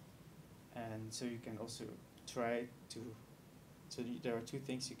 And so you can also try to, so there are two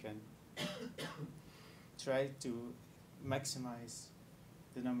things you can try to maximize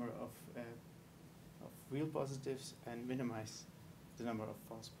the number of real positives and minimize the number of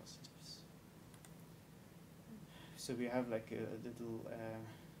false positives. So we have like a little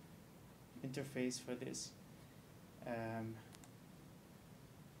interface for this.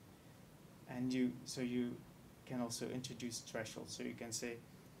 And you can also introduce thresholds. So you can say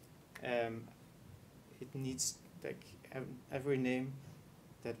it needs like every name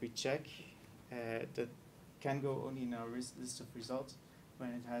that we check that can go only in our list of results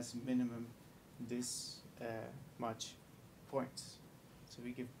when it has minimum this much points. So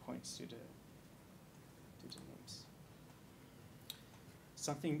we give points to the names.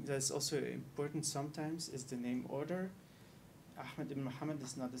 Something that's also important sometimes is the name order. Ahmed ibn Muhammad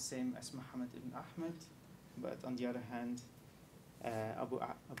is not the same as Muhammad ibn Ahmed, but on the other hand, Abu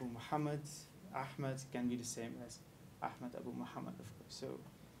Muhammad, Ahmed can be the same as Ahmed Abu Muhammad, of course. So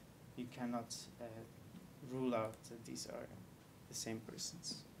you cannot rule out that these are the same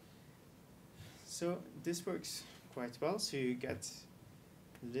persons. So this works quite well. So you get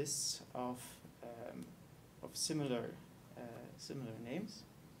lists of similar names,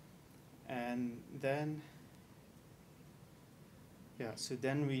 and then so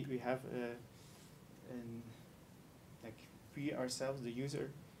then we have like we ourselves, the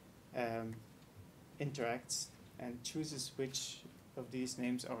user, interacts and chooses which of these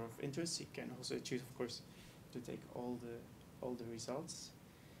names are of interest. You can also choose, of course, to take all the results,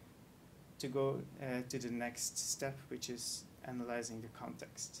 to go to the next step, which is analyzing the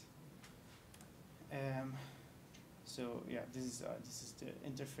context. So yeah, this is the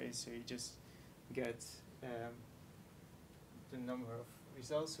interface. So you just get the number of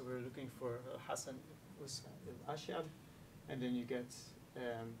results. So we're looking for Hassan al-Ashyab, and then you get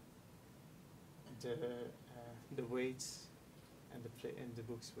the weights and the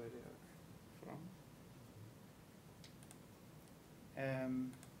books where they are from.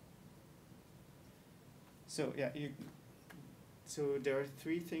 So yeah, so there are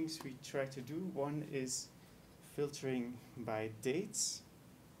three things we try to do. One is filtering by dates.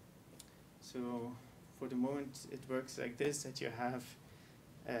 So for the moment, it works like this: that you have.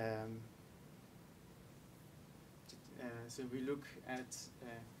 So we look at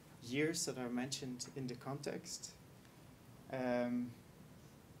years that are mentioned in the context.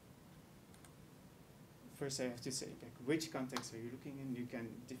 First, I have to say, like, which context are you looking in? You can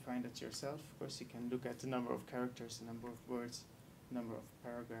define that yourself. Of course, you can look at the number of characters, the number of words, number of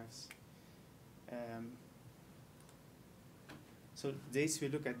paragraphs. So dates, we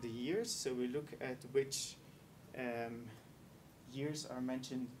look at the years. So we look at which years are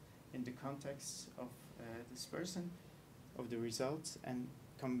mentioned in the context of this person, of the results, and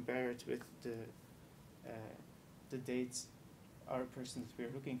compare it with the dates our person that we're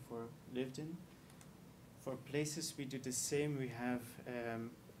looking for lived in. For places, we do the same. We have,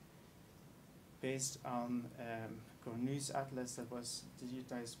 based on Cornu's atlas that was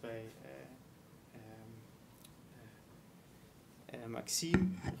digitized by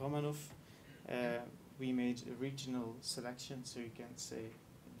Maxime Romanoff, we made a regional selection. So you can say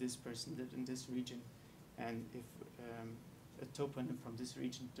this person lived in this region, and if a toponym from this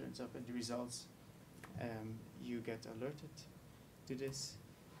region turns up in the results, you get alerted to this.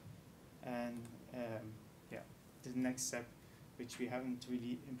 And the next step, which we haven't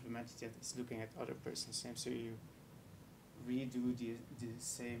really implemented yet, is looking at other persons' names. So you redo the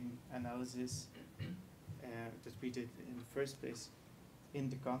same analysis that we did in the first place in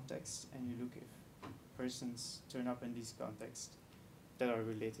the context, and you look if persons turn up in these contexts that are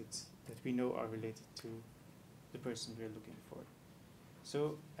related, that we know are related to the person we're looking for.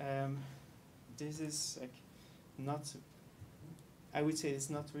 So this is like not, I would say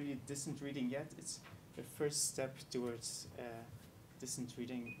it's not really distant reading yet. It's the first step towards distant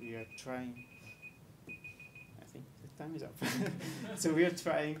reading. We are trying, I think time is up. So we are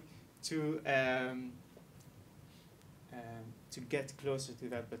trying to get closer to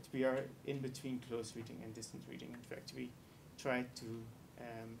that, but we are in between close reading and distant reading. In fact, we try to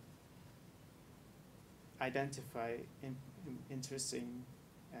identify interesting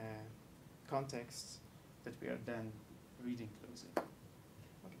contexts that we are then reading closely.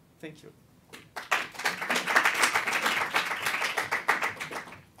 Okay, thank you.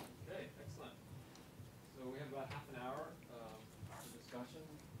 Okay, excellent. So we have about half an hour for discussion,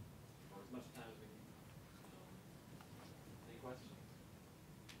 or as much time as we need. Any questions?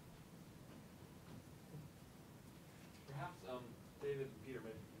 Perhaps, David and Peter,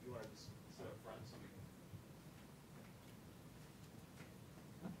 maybe if you want to just sit up front so we can.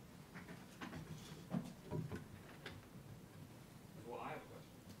 Well, I have a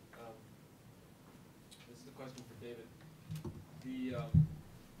question. This is a question for David. The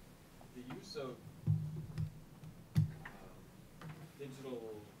use of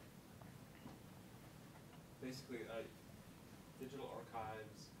digital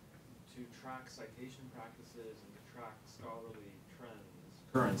archives to track citation practices and to track scholarly trends.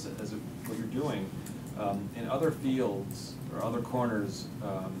 Currents, as what you're doing in other fields or other corners,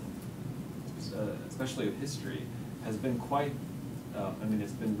 especially of history, has been quite, I mean,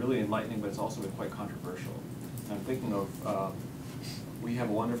 it's been really enlightening, but it's also been quite controversial. And I'm thinking of, we have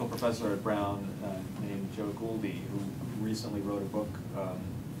a wonderful professor at Brown named Joe Gouldy, who recently wrote a book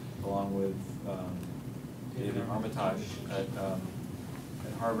along with David Armitage at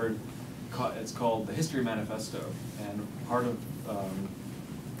Harvard. It's called The History Manifesto, and part of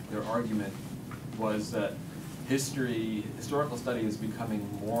their argument was that historical study is becoming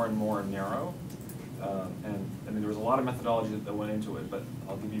more and more narrow. And I mean, there was a lot of methodology that went into it, but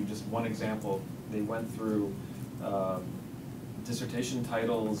I'll give you just one example. They went through dissertation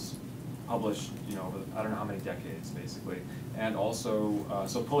titles published, you know, over I don't know how many decades, basically, and also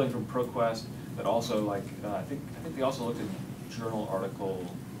so pulling from ProQuest, but also like I think they also looked at journal article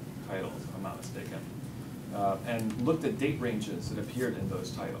titles, if I'm not mistaken, and looked at date ranges that appeared in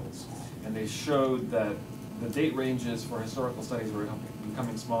those titles, and they showed that the date ranges for historical studies were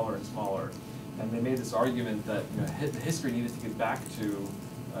becoming smaller and smaller. And they made this argument that, you know, history needed to get back to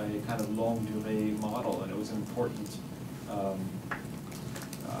a kind of longue durée model, and it was an important.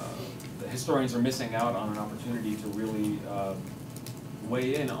 The historians are missing out on an opportunity to really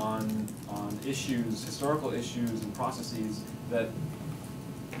weigh in on issues, historical issues, and processes that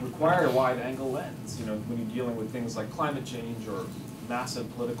require a wide-angle lens. You know, when you're dealing with things like climate change or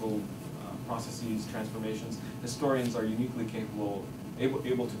massive political processes, transformations, historians are uniquely capable,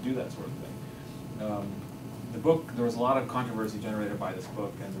 able to do that sort of thing. The book, there was a lot of controversy generated by this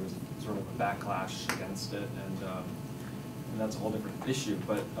book, and there was sort of a backlash against it, and that's a whole different issue.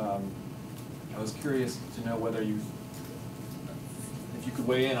 But I was curious to know whether if you could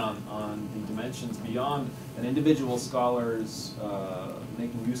weigh in on the dimensions beyond an individual scholar's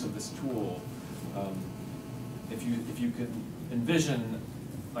making use of this tool. If you could envision,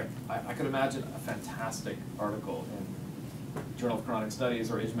 like I could imagine a fantastic article in Journal of Quranic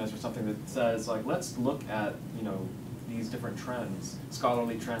Studies or IJMES or something that says, like, let's look at, you know, these different trends,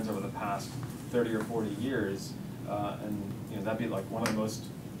 scholarly trends over the past 30 or 40 years, and, you know, that'd be like one of the most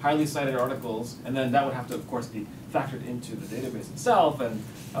highly cited articles, and then that would have to, of course, be factored into the database itself, and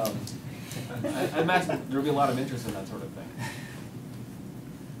I imagine there would be a lot of interest in that sort of thing.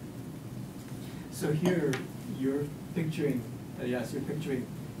 So here, you're picturing, yes, you're picturing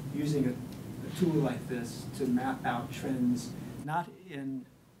using a tool like this to map out trends, not in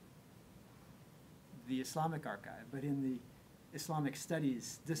the Islamic archive, but in the Islamic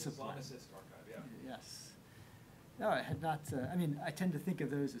studies discipline. Islamicist archive, yeah. Yes. No, I had not, I mean, I tend to think of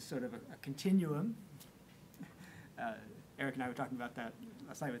those as sort of a continuum. Eric and I were talking about that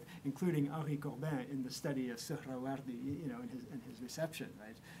last night, with including Henri Corbin in the study of Suhrawardi, you know, in his reception,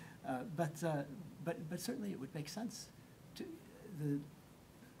 right? But certainly it would make sense to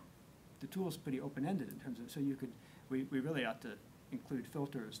the tool's pretty open-ended in terms of, so you could, we really ought to include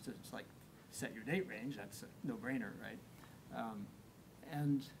filters to, like, set your date range. That's a no-brainer, right?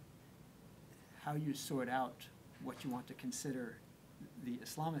 And how you sort out what you want to consider the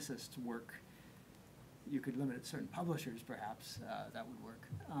Islamicist work. You could limit it to certain publishers, perhaps. That would work.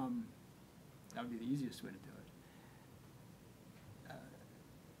 That would be the easiest way to do it.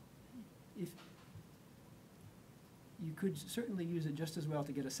 If you could certainly use it just as well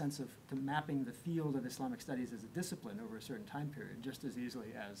to get a sense of mapping the field of Islamic studies as a discipline over a certain time period, just as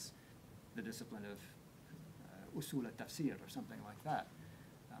easily as the discipline of usul al-tafsir or something like that.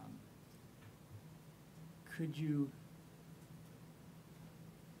 Could you,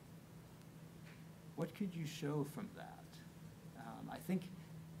 what what could you show from that? I think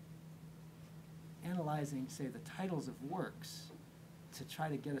analyzing, say, the titles of works to try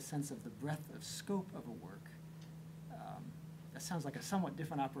to get a sense of the breadth of scope of a work, that sounds like a somewhat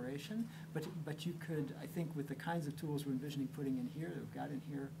different operation, but you could, I think, with the kinds of tools we're envisioning putting in here, that we've got in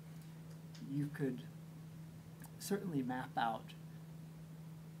here, you could certainly map out,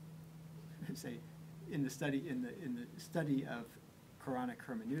 say, in the study of Quranic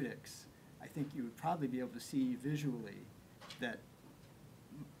hermeneutics, I think you would probably be able to see visually that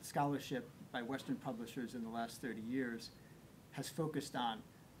scholarship by Western publishers in the last 30 years has focused on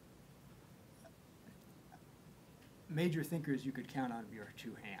major thinkers you could count on your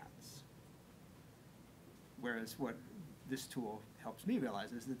two hands. Whereas what this tool helps me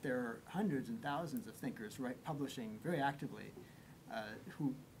realize is that there are hundreds and thousands of thinkers publishing very actively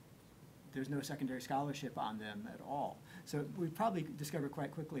who there's no secondary scholarship on them at all. So we probably discover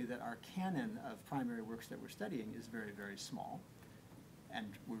quite quickly that our canon of primary works that we're studying is very, very small, and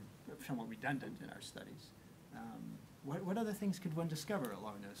we're somewhat redundant in our studies. What other things could one discover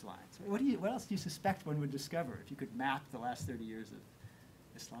along those lines? What else do you suspect one would discover if you could map the last 30 years of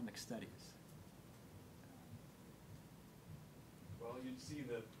Islamic studies? Well, you'd see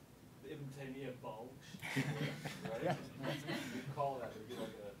the Ibn Taymiyyah bulge, right? Yeah. You'd call that, it'd be like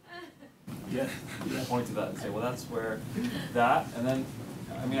you'd point to that and say, well, that's where that, and then,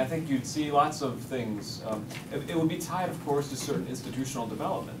 I mean, I think you'd see lots of things. It would be tied, of course, to certain institutional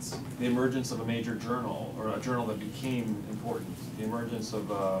developments. The emergence of a major journal, or a journal that became important. The emergence of,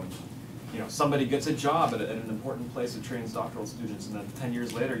 somebody gets a job at an important place that trains doctoral students, and then 10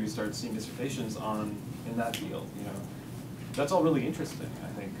 years later you start seeing dissertations in that field, That's all really interesting, I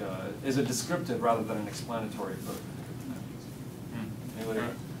think. Is it descriptive rather than an explanatory approach? Anybody?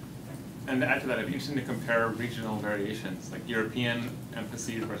 And to add to that, it'd be interesting to compare regional variations, like European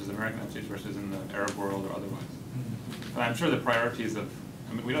emphases versus American emphases versus in the Arab world or otherwise. But I'm sure the priorities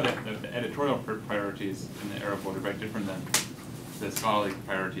we know that the editorial priorities in the Arab world are very different than the scholarly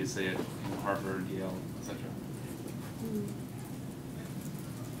priorities, say, at Harvard, Yale, etc.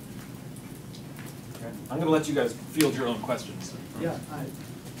 Okay. I'm going to let you guys field your own questions. Yeah.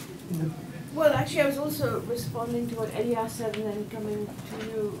 Well, actually, I was also responding to what Elias said and then coming to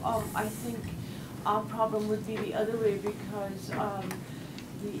you. I think our problem would be the other way because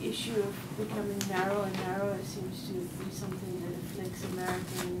the issue of becoming narrow and narrower seems to be something that afflicts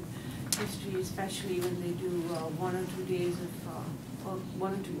American history, especially when they do 1 or 2 days of, or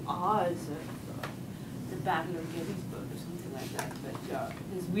 1 or 2 hours of the Battle of Gettysburg or something like that.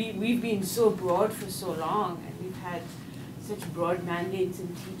 But we've been so broad for so long, and we've had such broad mandates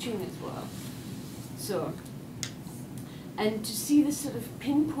in teaching as well. So, and to see this sort of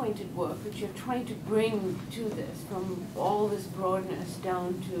pinpointed work which you're trying to bring to this, from all this broadness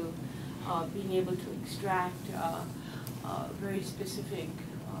down to being able to extract very specific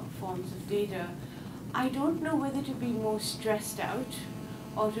forms of data, I don't know whether to be more stressed out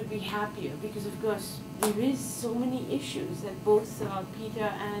or to be happier, because of course there is so many issues that both Peter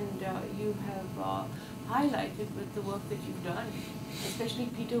and you have highlighted with the work that you've done, especially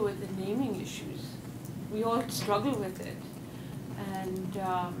Peter with the naming issues. We all struggle with it, and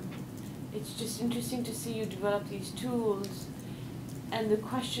it's just interesting to see you develop these tools, and the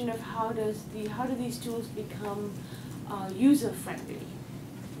question of how do these tools become user friendly,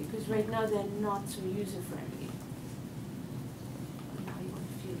 because right now they're not so user friendly. How you want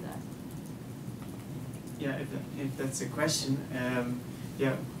to feel that? Yeah, if that's a question,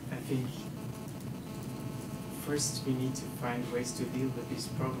 yeah, I think first we need to find ways to deal with these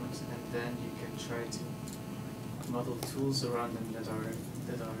problems, and then you can try to model tools around them that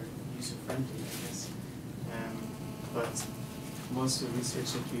are user friendly, I guess. But most of the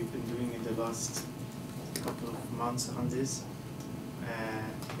research that we've been doing in the last couple of months on this,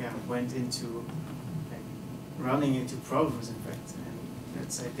 went into running into problems, in fact, and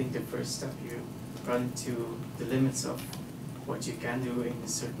that's, I think, the first step. You run into the limits of what you can do in a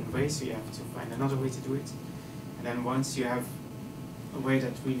certain way, so you have to find another way to do it. And then once you have a way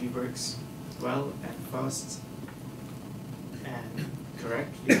that really works well and fast and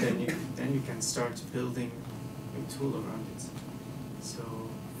correctly, then you can start building a tool around it. So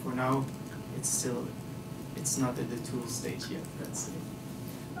for now, it's not at the tool stage yet. That's it.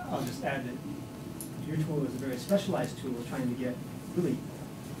 I'll just add that your tool is a very specialized tool trying to get really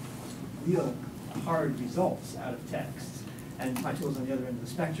real hard results out of text. And my tool's on the other end of the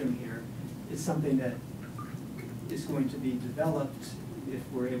spectrum here is something that is going to be developed if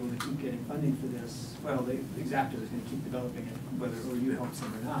we're able to keep getting funding for this. Well, the Exaptive is going to keep developing it, whether OU helps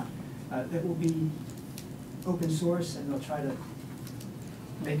them or not. That will be open source, and they'll try to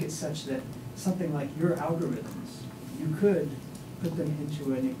make it such that something like your algorithms, you could put them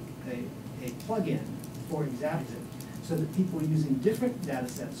into a plugin for Exaptive, so that people using different data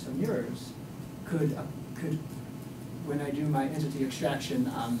sets from yours could, when I do my entity extraction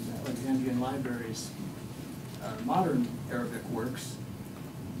on Alexandrian libraries, modern Arabic works,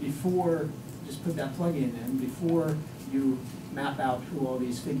 before, just put that plugin in, before you map out who all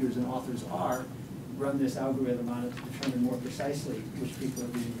these figures and authors are, run this algorithm on it to determine more precisely which people are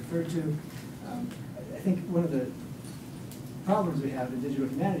being referred to. I think one of the problems we have in digital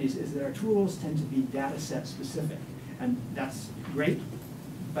humanities is that our tools tend to be data set specific, and that's great,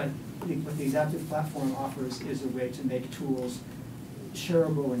 but what the Exaptive platform offers is a way to make tools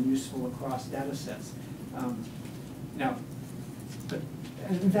shareable and useful across data sets.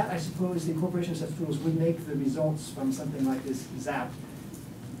 And that, I suppose, the incorporation of such tools would make the results from something like this Zap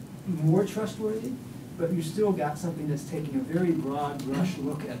more trustworthy, but you still got something that's taking a very broad brush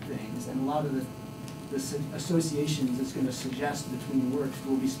look at things, and a lot of the associations it's going to suggest between works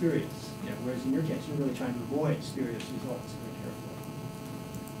will be spurious. Yeah, whereas in your case, you're really trying to avoid spurious results very carefully.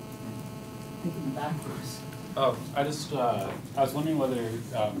 I think in the back, Bruce. Oh, I was wondering whether,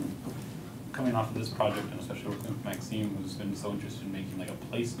 coming off of this project, and especially working with Maxime, who's been so interested in making like a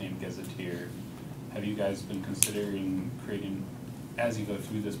place name gazetteer, have you guys been considering creating, as you go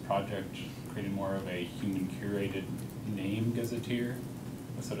through this project, creating more of a human curated name gazetteer?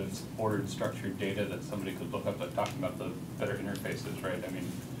 A sort of ordered, structured data that somebody could look up, like talking about the better interfaces, right? I mean,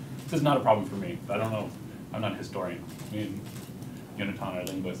 this is not a problem for me. I don't know, I'm not a historian. Me and Jonathan are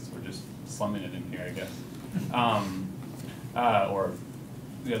linguists, we're just slumming it in here, I guess. Or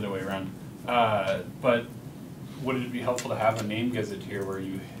the other way around. But would it be helpful to have a name gazetteer where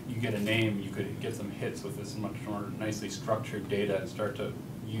you get a name, you could get some hits with this much more nicely structured data and start to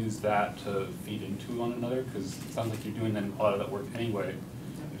use that to feed into one another? Because it sounds like you're doing then a lot of that work anyway.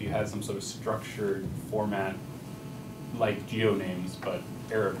 If you had some sort of structured format like geonames, but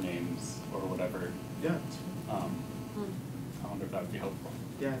Arab names or whatever. Yeah. I wonder if that would be helpful.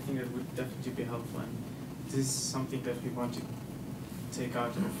 Yeah, I think that would definitely be helpful. And this is something that we want to take out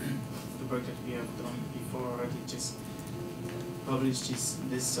of the work that we have done before already. Just publish these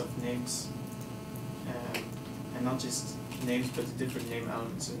lists of names, and not just names, but the different name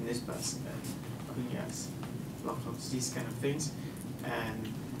elements in Nisbas and Kunyas, logos, these kind of things. And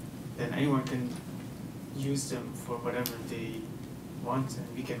then anyone can use them for whatever they want,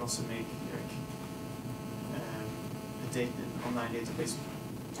 and we can also make like an online database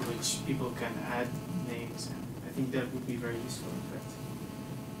to which people can add names. And I think that would be very useful, in fact.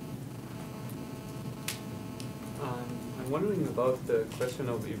 I'm wondering about the question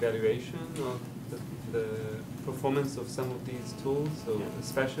of evaluation of the performance of some of these tools, so Yeah.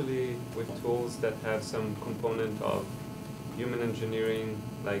 especially with tools that have some component of human engineering,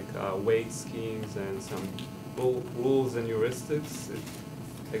 like weight schemes and some rules and heuristics.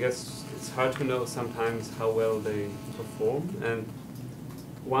 I guess it's hard to know sometimes how well they perform, and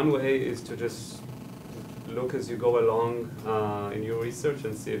one way is to just look as you go along in your research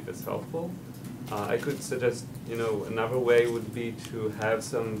and see if it's helpful. I could suggest, another way would be to have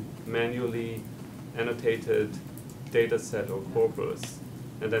some manually annotated data set or corpus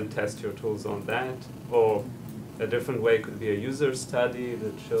and then test your tools on that. Or a different way could be a user study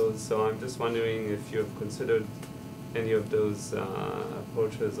that shows. So I'm just wondering if you've considered any of those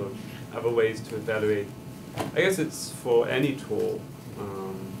approaches or other ways to evaluate. I guess it's for any tool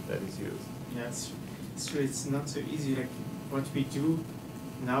that is used. Yeah, it's true. It's not so easy. Like what we do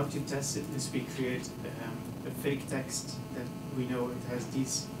now to test it is we create a fake text that we know it has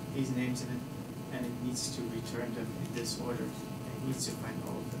these names in it, and it needs to return them in this order. And it needs to find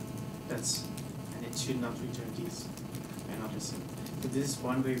all of them. And it should not return these and others. So this is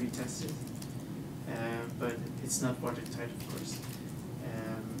one way we test it, but it's not watertight, of course.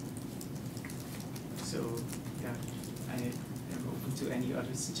 So yeah, I am open to any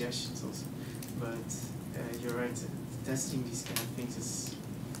other suggestions also. But you're right. Testing these kind of things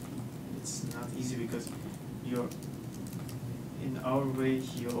it's not easy because in our way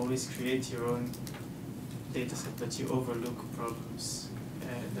you always create your own data set, but you overlook problems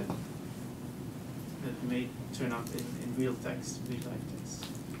that may turn up in real life text.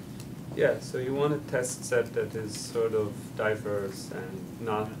 Yeah, so you want a test set that is sort of diverse and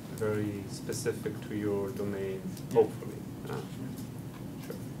not very specific to your domain, hopefully.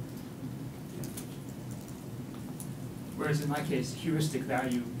 Sure. Whereas in my case, heuristic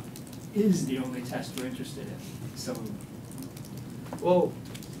value is the only test we're interested in. So, well,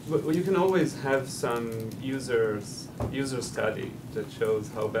 you can always have some user study that shows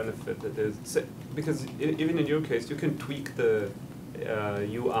how benefit it is. So, because even in your case, you can tweak the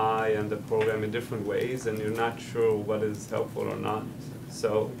UI and the program in different ways, and you're not sure what is helpful or not.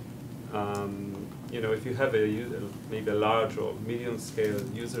 So, you know, if you have maybe a large or medium-scale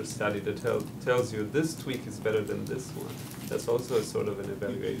user study that tells you this tweak is better than this one, that's also a sort of an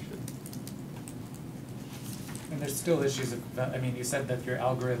evaluation. And there's still issues of, I mean, you said that your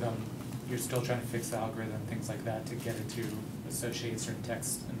algorithm, you're still trying to fix the algorithm, things like that, to get it to associate certain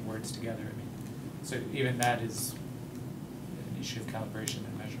texts and words together. I mean, so even that is an issue of calibration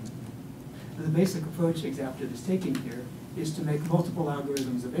and measurement. The basic approach Exaptive is taking here is to make multiple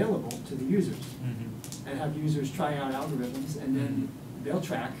algorithms available to the users, and have users try out algorithms, and then they'll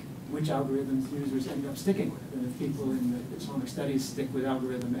track which algorithms users end up sticking with. And if people in the Islamic studies stick with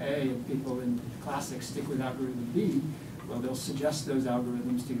algorithm A and people in classics stick with algorithm B, well, they'll suggest those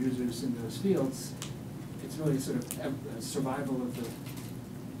algorithms to users in those fields. It's really sort of a survival of the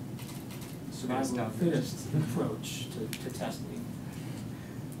fittest approach to testing.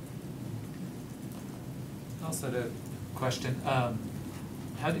 Also had a question.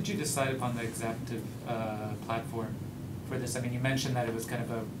 How did you decide upon the Exaptive platform for this? I mean, you mentioned that it was kind of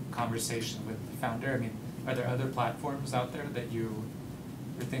a conversation with the founder. I mean, are there other platforms out there that you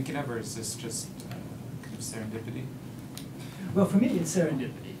were thinking of, or is this just kind of serendipity? Well, for me, it's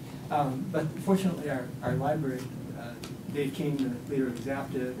serendipity. But fortunately, our library, Dave King, the leader of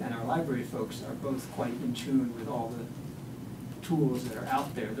Exaptive, and our library folks are both quite in tune with all the tools that are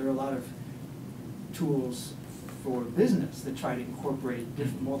out there. There are a lot of tools for business that try to incorporate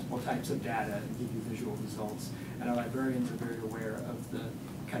multiple types of data and give you visual results. And our librarians are very aware of the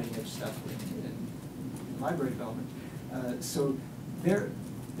cutting edge stuff in library development. So they're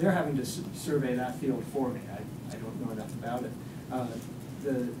having to survey that field for me. I don't know enough about it.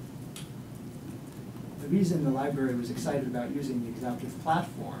 The reason the library was excited about using the Exaptive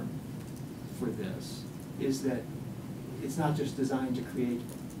platform for this is that it's not just designed to create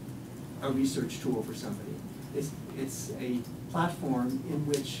a research tool for somebody. It's a platform in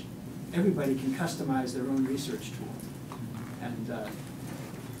which everybody can customize their own research tool. And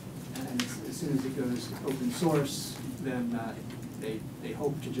as soon as it goes open source, then they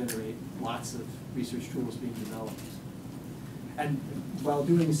hope to generate lots of research tools being developed. And while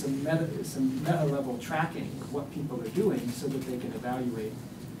doing some meta level tracking of what people are doing so that they can evaluate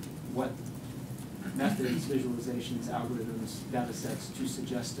what methods, visualizations, algorithms, data sets to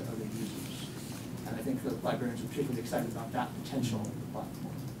suggest to other users. And I think the librarians are particularly excited about that potential of the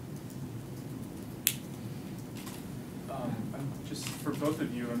platform. I'm just, for both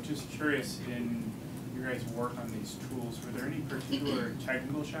of you, I'm just curious, in your guys' work on these tools, were there any particular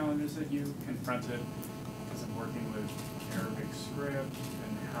technical challenges that you confronted because of working with Arabic script,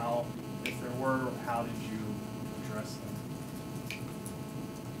 and how, if there were, how did you address them?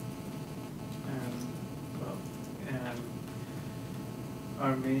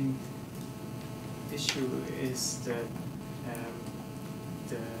 Our main issue is that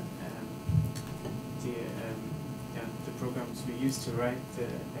the programs we use to write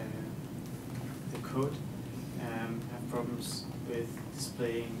the code have problems with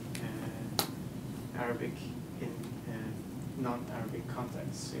displaying Arabic in non-Arabic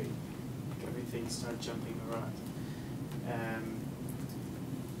context, so everything starts jumping around.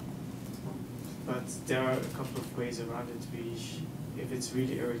 But there are a couple of ways around it. If it's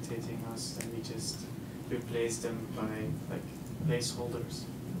really irritating us, then we just replace them by like placeholders.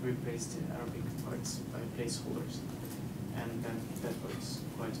 Replace the Arabic parts by placeholders, and then that works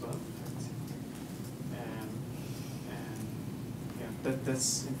quite well, in fact. And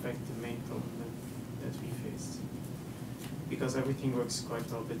that's in fact the main problem that we faced, because everything works quite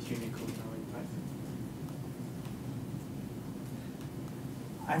well with Unicode now in Python.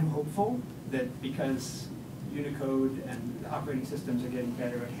 I'm hopeful that because Unicode and operating systems are getting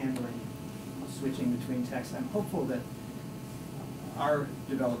better at handling switching between text, I'm hopeful that our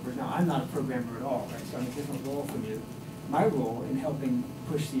developers, now I'm not a programmer at all, right, so I'm a different role from you. My role in helping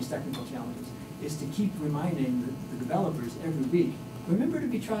push these technical challenges is to keep reminding the developers every week, remember to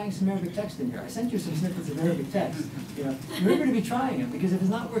be trying some Arabic text in here. I sent you some snippets of Arabic text. You know, remember to be trying them, because if it's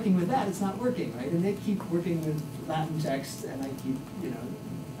not working with that, it's not working, right? And they keep working with Latin text, and I keep, you know,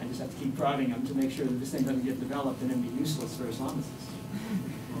 I just have to keep prodding them to make sure that this thing doesn't get developed and then be useless for Islamicists.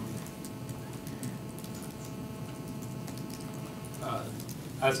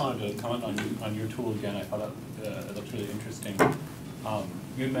 I just wanted to comment on your tool again. I thought it looked really interesting.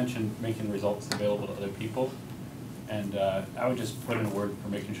 You had mentioned making results available to other people, and I would just put in a word for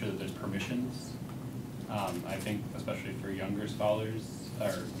making sure that there's permissions. I think especially for younger scholars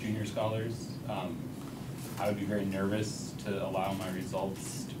or junior scholars, I would be very nervous to allow my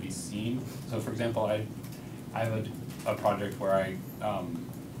results to be seen. So for example, I have a project where I,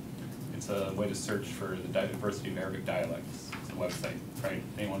 it's a way to search for the diversity of Arabic dialects. It's a website, right?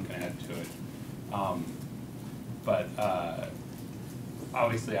 Anyone can add to it. But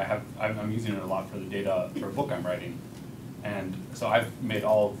obviously I'm using it a lot for the data for a book I'm writing. And so I've made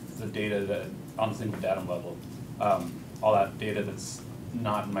all the data that, on the single datum level, all that data that's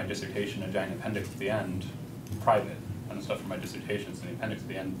not in my dissertation, a giant appendix at the end, private, and the stuff from my dissertation, so the appendix at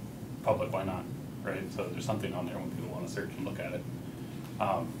the end, public, why not, right? So there's something on there when people want to search and look at it.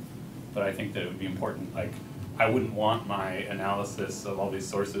 But I think that it would be important, like, I wouldn't want my analysis of all these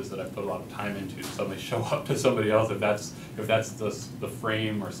sources that I've put a lot of time into to suddenly show up to somebody else if that's the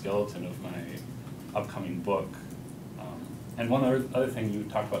frame or skeleton of my upcoming book. And one other thing, you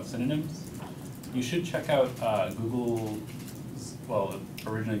talked about synonyms. You should check out Google, well,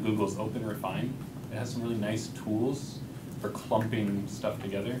 originally Google's Open Refine. It has some really nice tools for clumping stuff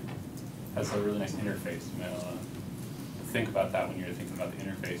together. It has a really nice interface. You might think about that when you're thinking about the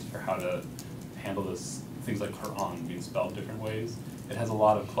interface for how to handle this, things like Quran being spelled different ways. It has a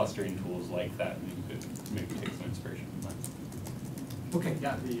lot of clustering tools like that, and you could maybe take some inspiration from that. Okay,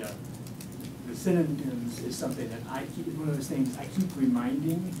 yeah, the synonyms is something that I keep, one of those things I keep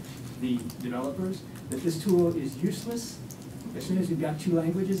reminding the developers that this tool is useless as soon as you've got two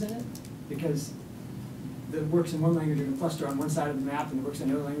languages in it, because the works in one language are going to cluster on one side of the map, and the works in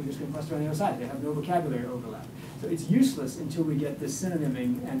another language are going to cluster on the other side. They have no vocabulary overlap. So it's useless until we get this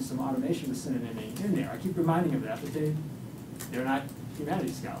synonyming and some automation with synonyming in there. I keep reminding them of that, but they're not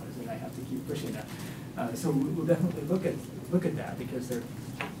humanities scholars, and I have to keep pushing that. So we'll definitely look at that, because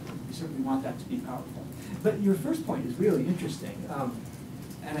we certainly want that to be powerful. But your first point is really interesting,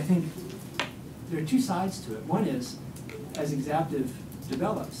 and I think there are two sides to it. One is, as Exaptive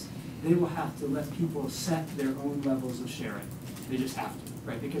develops, they will have to let people set their own levels of sharing. They just have to,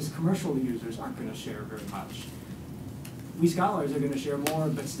 right? Because commercial users aren't going to share very much. We scholars are going to share more,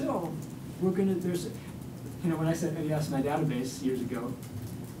 but still, we're going to, there's, when I said Elias my database years ago,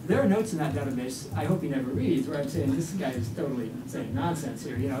 there are notes in that database I hope he never reads where I'm saying this guy is totally saying nonsense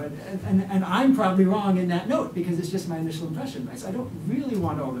here, and I'm probably wrong in that note because it's just my initial impression, right? So I don't really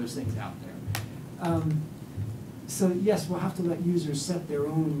want all those things out there. So yes, we'll have to let users set their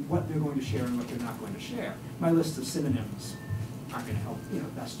own, what they're going to share and what they're not going to share. My list of synonyms aren't going to help,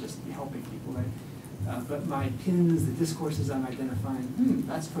 that's just helping people, right? But my pins, the discourses I'm identifying,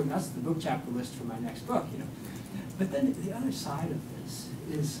 that's the book chapter list for my next book, But then the other side of this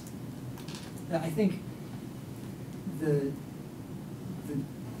is that I think the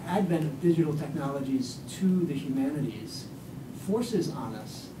advent of digital technologies to the humanities forces on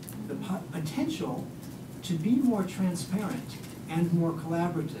us the potential to be more transparent and more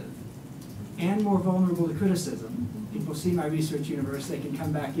collaborative and more vulnerable to criticism. People see my research universe, they can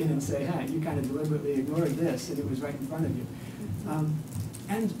come back in and say, hey, you kind of deliberately ignored this and it was right in front of you.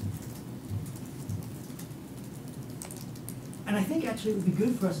 And I think actually it would be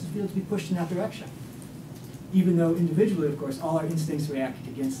good for us to be able to be pushed in that direction, even though individually, of course, all our instincts react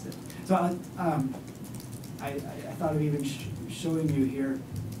against it. So I thought of even showing you here,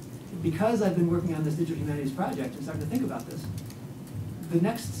 because I've been working on this digital humanities project and starting to think about this, the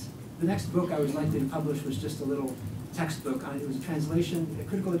next book I was likely to publish was just a little textbook on it. It was a translation, a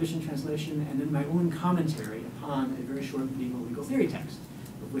critical edition translation, and then my own commentary upon a very short medieval legal theory text,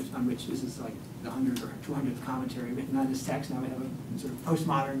 on which this is like the 100th or 200th commentary written on this text. Now we have a sort of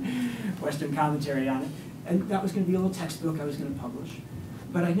postmodern Western commentary on it. And that was going to be a little textbook I was going to publish.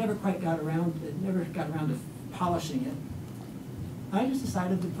 But I never quite got around to polishing it. I just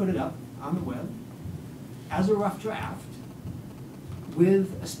decided to put it up on the web as a rough draft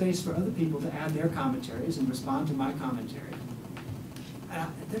with a space for other people to add their commentaries and respond to my commentary.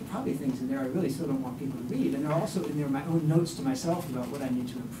 There are probably things in there I really still don't want people to read, and there are also in there my own notes to myself about what I need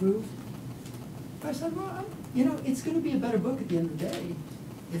to improve. But I said, well, it's going to be a better book at the end of the day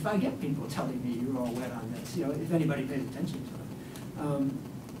if I get people telling me you're all wet on this, if anybody pays attention to it.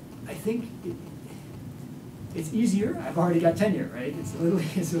 I think it's easier. I've already got tenure, right? It's a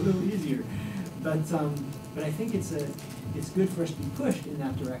little easier, but I think it's good for us to be pushed in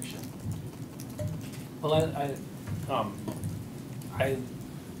that direction. Well,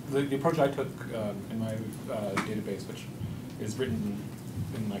 the approach I took in my database, which is written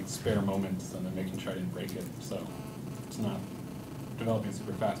in like spare moments and then making sure I didn't break it, so it's not developing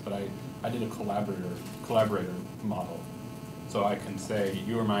super fast, but I did a collaborator model. So I can say,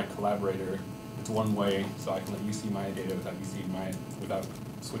 you are my collaborator. It's one way, so I can let you see my data without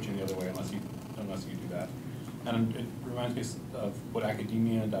switching the other way unless you do that. And it reminds me of what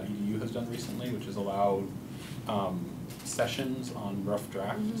academia.edu has done recently, which is allowed sessions on rough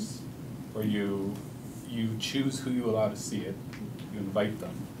drafts, where you you choose who you allow to see it, you invite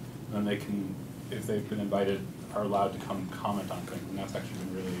them, and then they can, if they've been invited, are allowed to come comment on things, and that's actually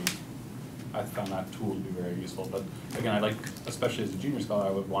been really, I found that tool to be very useful. But again, I like, especially as a junior scholar,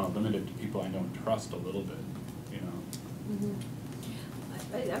 I would want to limit it to people I don't trust a little bit, you know.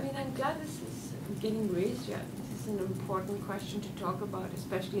 I mean, I'm glad this is getting raised yet. This is an important question to talk about,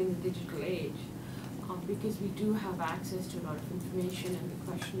 especially in the digital age, because we do have access to a lot of information, and the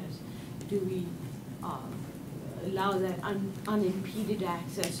question is, do we allow that unimpeded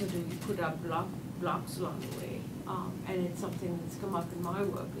access, or do we put up blocks along the way? And it's something that's come up in my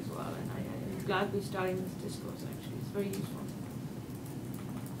work as well, and I'm glad we're starting this discourse, actually. It's very useful.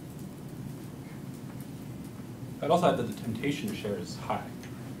 I'd also add that the temptation to share is high,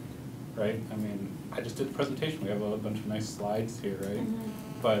 right? I mean, I just did the presentation. We have a bunch of nice slides here, right?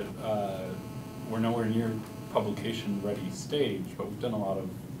 But we're nowhere near publication-ready stage, but we've done a lot of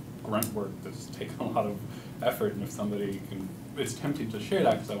grunt work that's taken a lot of effort, and if somebody can, it's tempting to share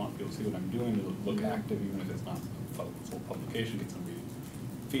that because I want people to see what I'm doing, to look active, even if it's not a full publication, get some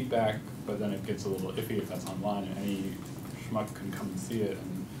feedback, but then it gets a little iffy if that's online, and any schmuck can come and see it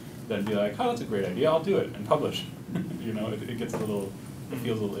and then be like, oh, that's a great idea, I'll do it, and publish. You know, it gets a little, it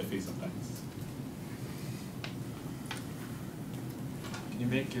feels a little iffy sometimes. Can you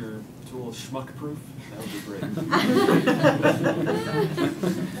make your tool schmuck-proof? That would be great.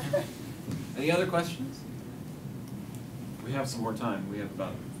 Any other questions? We have some more time. We have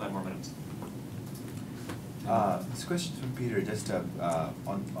about 5 more minutes. This question from Peter, just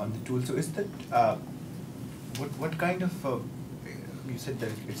on the tool. So is that what kind of you said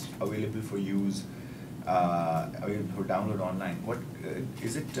that it's available for use, available for download online. What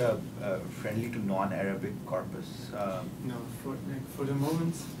is it friendly to non-Arabic corpus? No, for the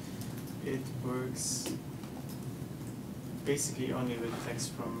moment, it works basically only with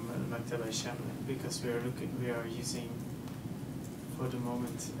text from Maktaba Shamla, because we are using for the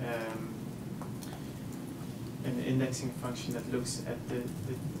moment an indexing function that looks at the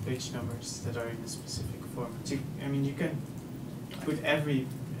page numbers that are in a specific format. I mean, you can put any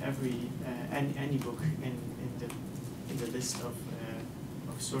book in the list of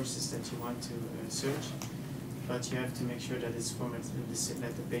sources that you want to search, but you have to make sure that it's formatted in the same,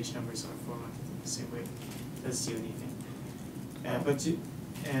 that the page numbers are formatted in the same way. That's the only thing.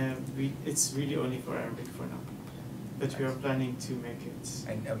 It's really only for Arabic for now. But we are planning to make it.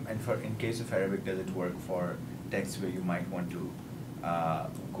 And for in case of Arabic, does it work for text where you might want to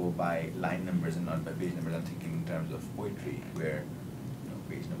go by line numbers and not by page numbers? I'm thinking in terms of poetry, where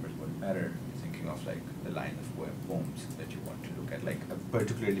page numbers wouldn't matter. You're thinking of like the line of poems that you want to look at, like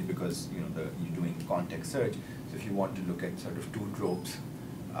particularly because you're doing context search. So if you want to look at sort of two tropes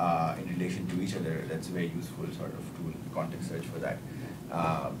in relation to each other, that's a very useful sort of tool, context search for that.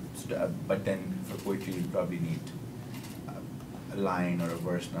 But then for poetry, you probably need a line or a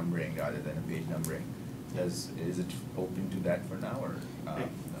verse numbering rather than a page numbering. Is it open to that for now, or no?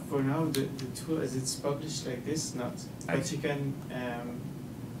 For now, the tool as it's published like this, not. But you can.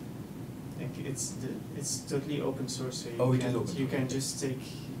 It's totally open source, so you can just take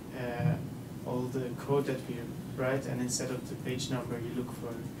all the code that we write, and instead of the page number, you look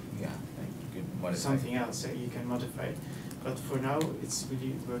for something else. You can modify it. But for now, it's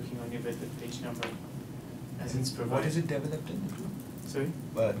really working only with the page number as it's provided. What is it developed in the tool? Sorry?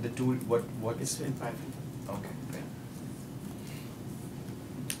 The tool, what? It's in Python. Okay, great.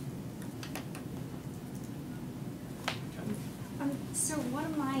 So one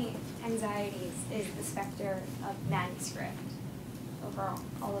of my anxieties is the specter of manuscript over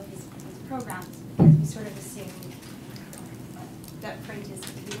all of these programs, because we sort of assume that print is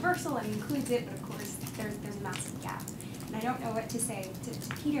universal and includes it, but of course there's a massive gap. And I don't know what to say to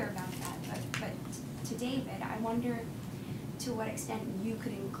Peter about that, but to David, I wonder to what extent you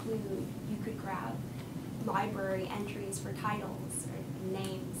could grab library entries for titles or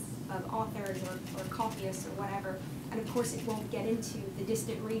names of authors or copyists or whatever, and of course it won't get into the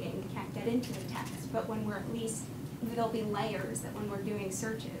distant reading, it can't get into the text, but when we're at least, there'll be layers that when we're doing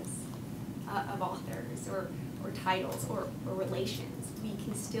searches of authors or titles or relations, we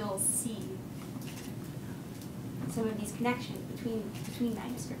can still see some of these connections between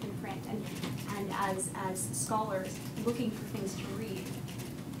manuscript and print, and as scholars looking for things to read,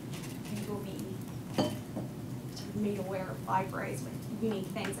 we will be sort of made aware of libraries with unique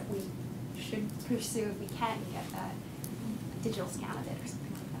things that we should pursue if we can get a digital scan of it or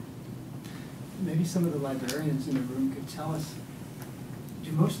something like that. Maybe some of the librarians in the room could tell us,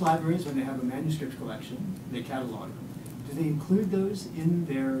 do most libraries, when they have a manuscript collection, they catalog them, do they include those in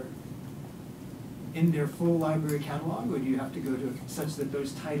their full library catalog, or do you have to go to such that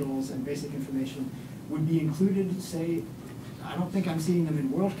those titles and basic information would be included, say, I don't think I'm seeing them in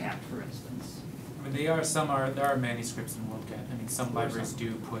WorldCat, for instance. I mean, there are manuscripts in WorldCat. I mean, some libraries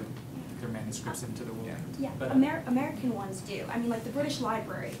do put their manuscripts into the WorldCat. Yeah, but, American ones do. I mean, like the British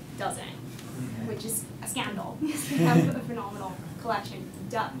Library doesn't, which is a scandal. They have a phenomenal collection.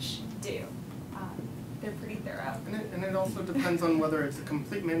 Dutch do. They're pretty thorough. And it also depends on whether it's a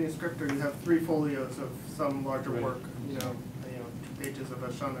complete manuscript or you have 3 folios of some larger work, 2 pages of a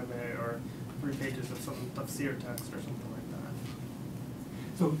Vishanoff or 3 pages of some tafsir text or something like that.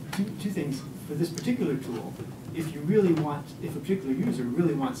 So two things. For this particular tool, if a particular user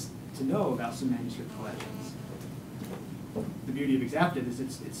really wants to know about some manuscript collections, the beauty of Exaptive is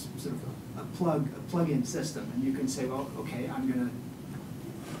it's sort of a plug-in system, and you can say, well, okay, I'm going to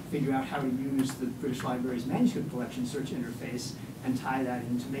figure out how to use the British Library's manuscript collection search interface and tie that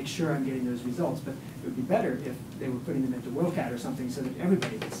in to make sure I'm getting those results. But it would be better if they were putting them into WorldCat or something so that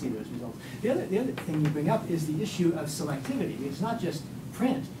everybody could see those results. The other thing you bring up is the issue of selectivity. It's not just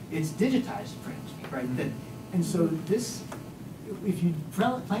print, it's digitized print, right? And so this, if you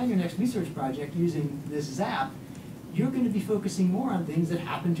plan your next research project using this Zap, you're going to be focusing more on things that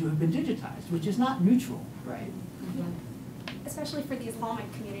happen to have been digitized, which is not neutral, right? Yeah. Especially for the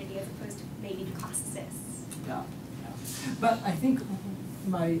Islamic community as opposed to maybe the classicists. Yeah. But I think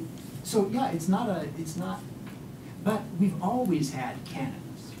it's not, but we've always had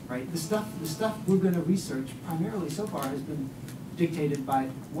canons, right? The stuff we're going to research primarily so far has been dictated by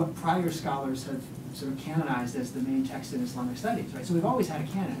what prior scholars have sort of canonized as the main text in Islamic studies, right? So we've always had a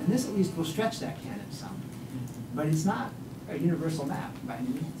canon, and this at least will stretch that canon some. But it's not a universal map by any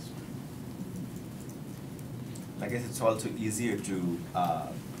means. I guess it's also easier to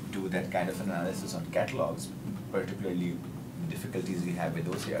do that kind of analysis on catalogs, particularly the difficulties we have with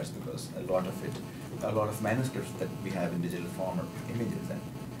OCRs, because a lot of manuscripts that we have in digital form are images, and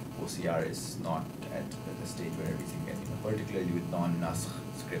OCR is not at the stage where everything can, particularly with non-Naskh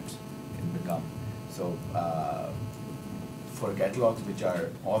scripts, can become. So for catalogs which are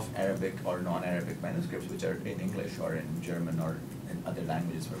of Arabic or non-Arabic manuscripts, which are in English or in German or in other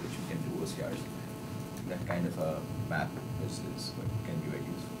languages for which we can do OCRs, that kind of a map is what can be very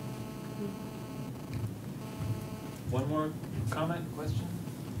useful. One more comment, question?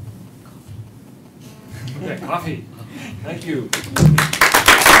 Okay, coffee. Thank you.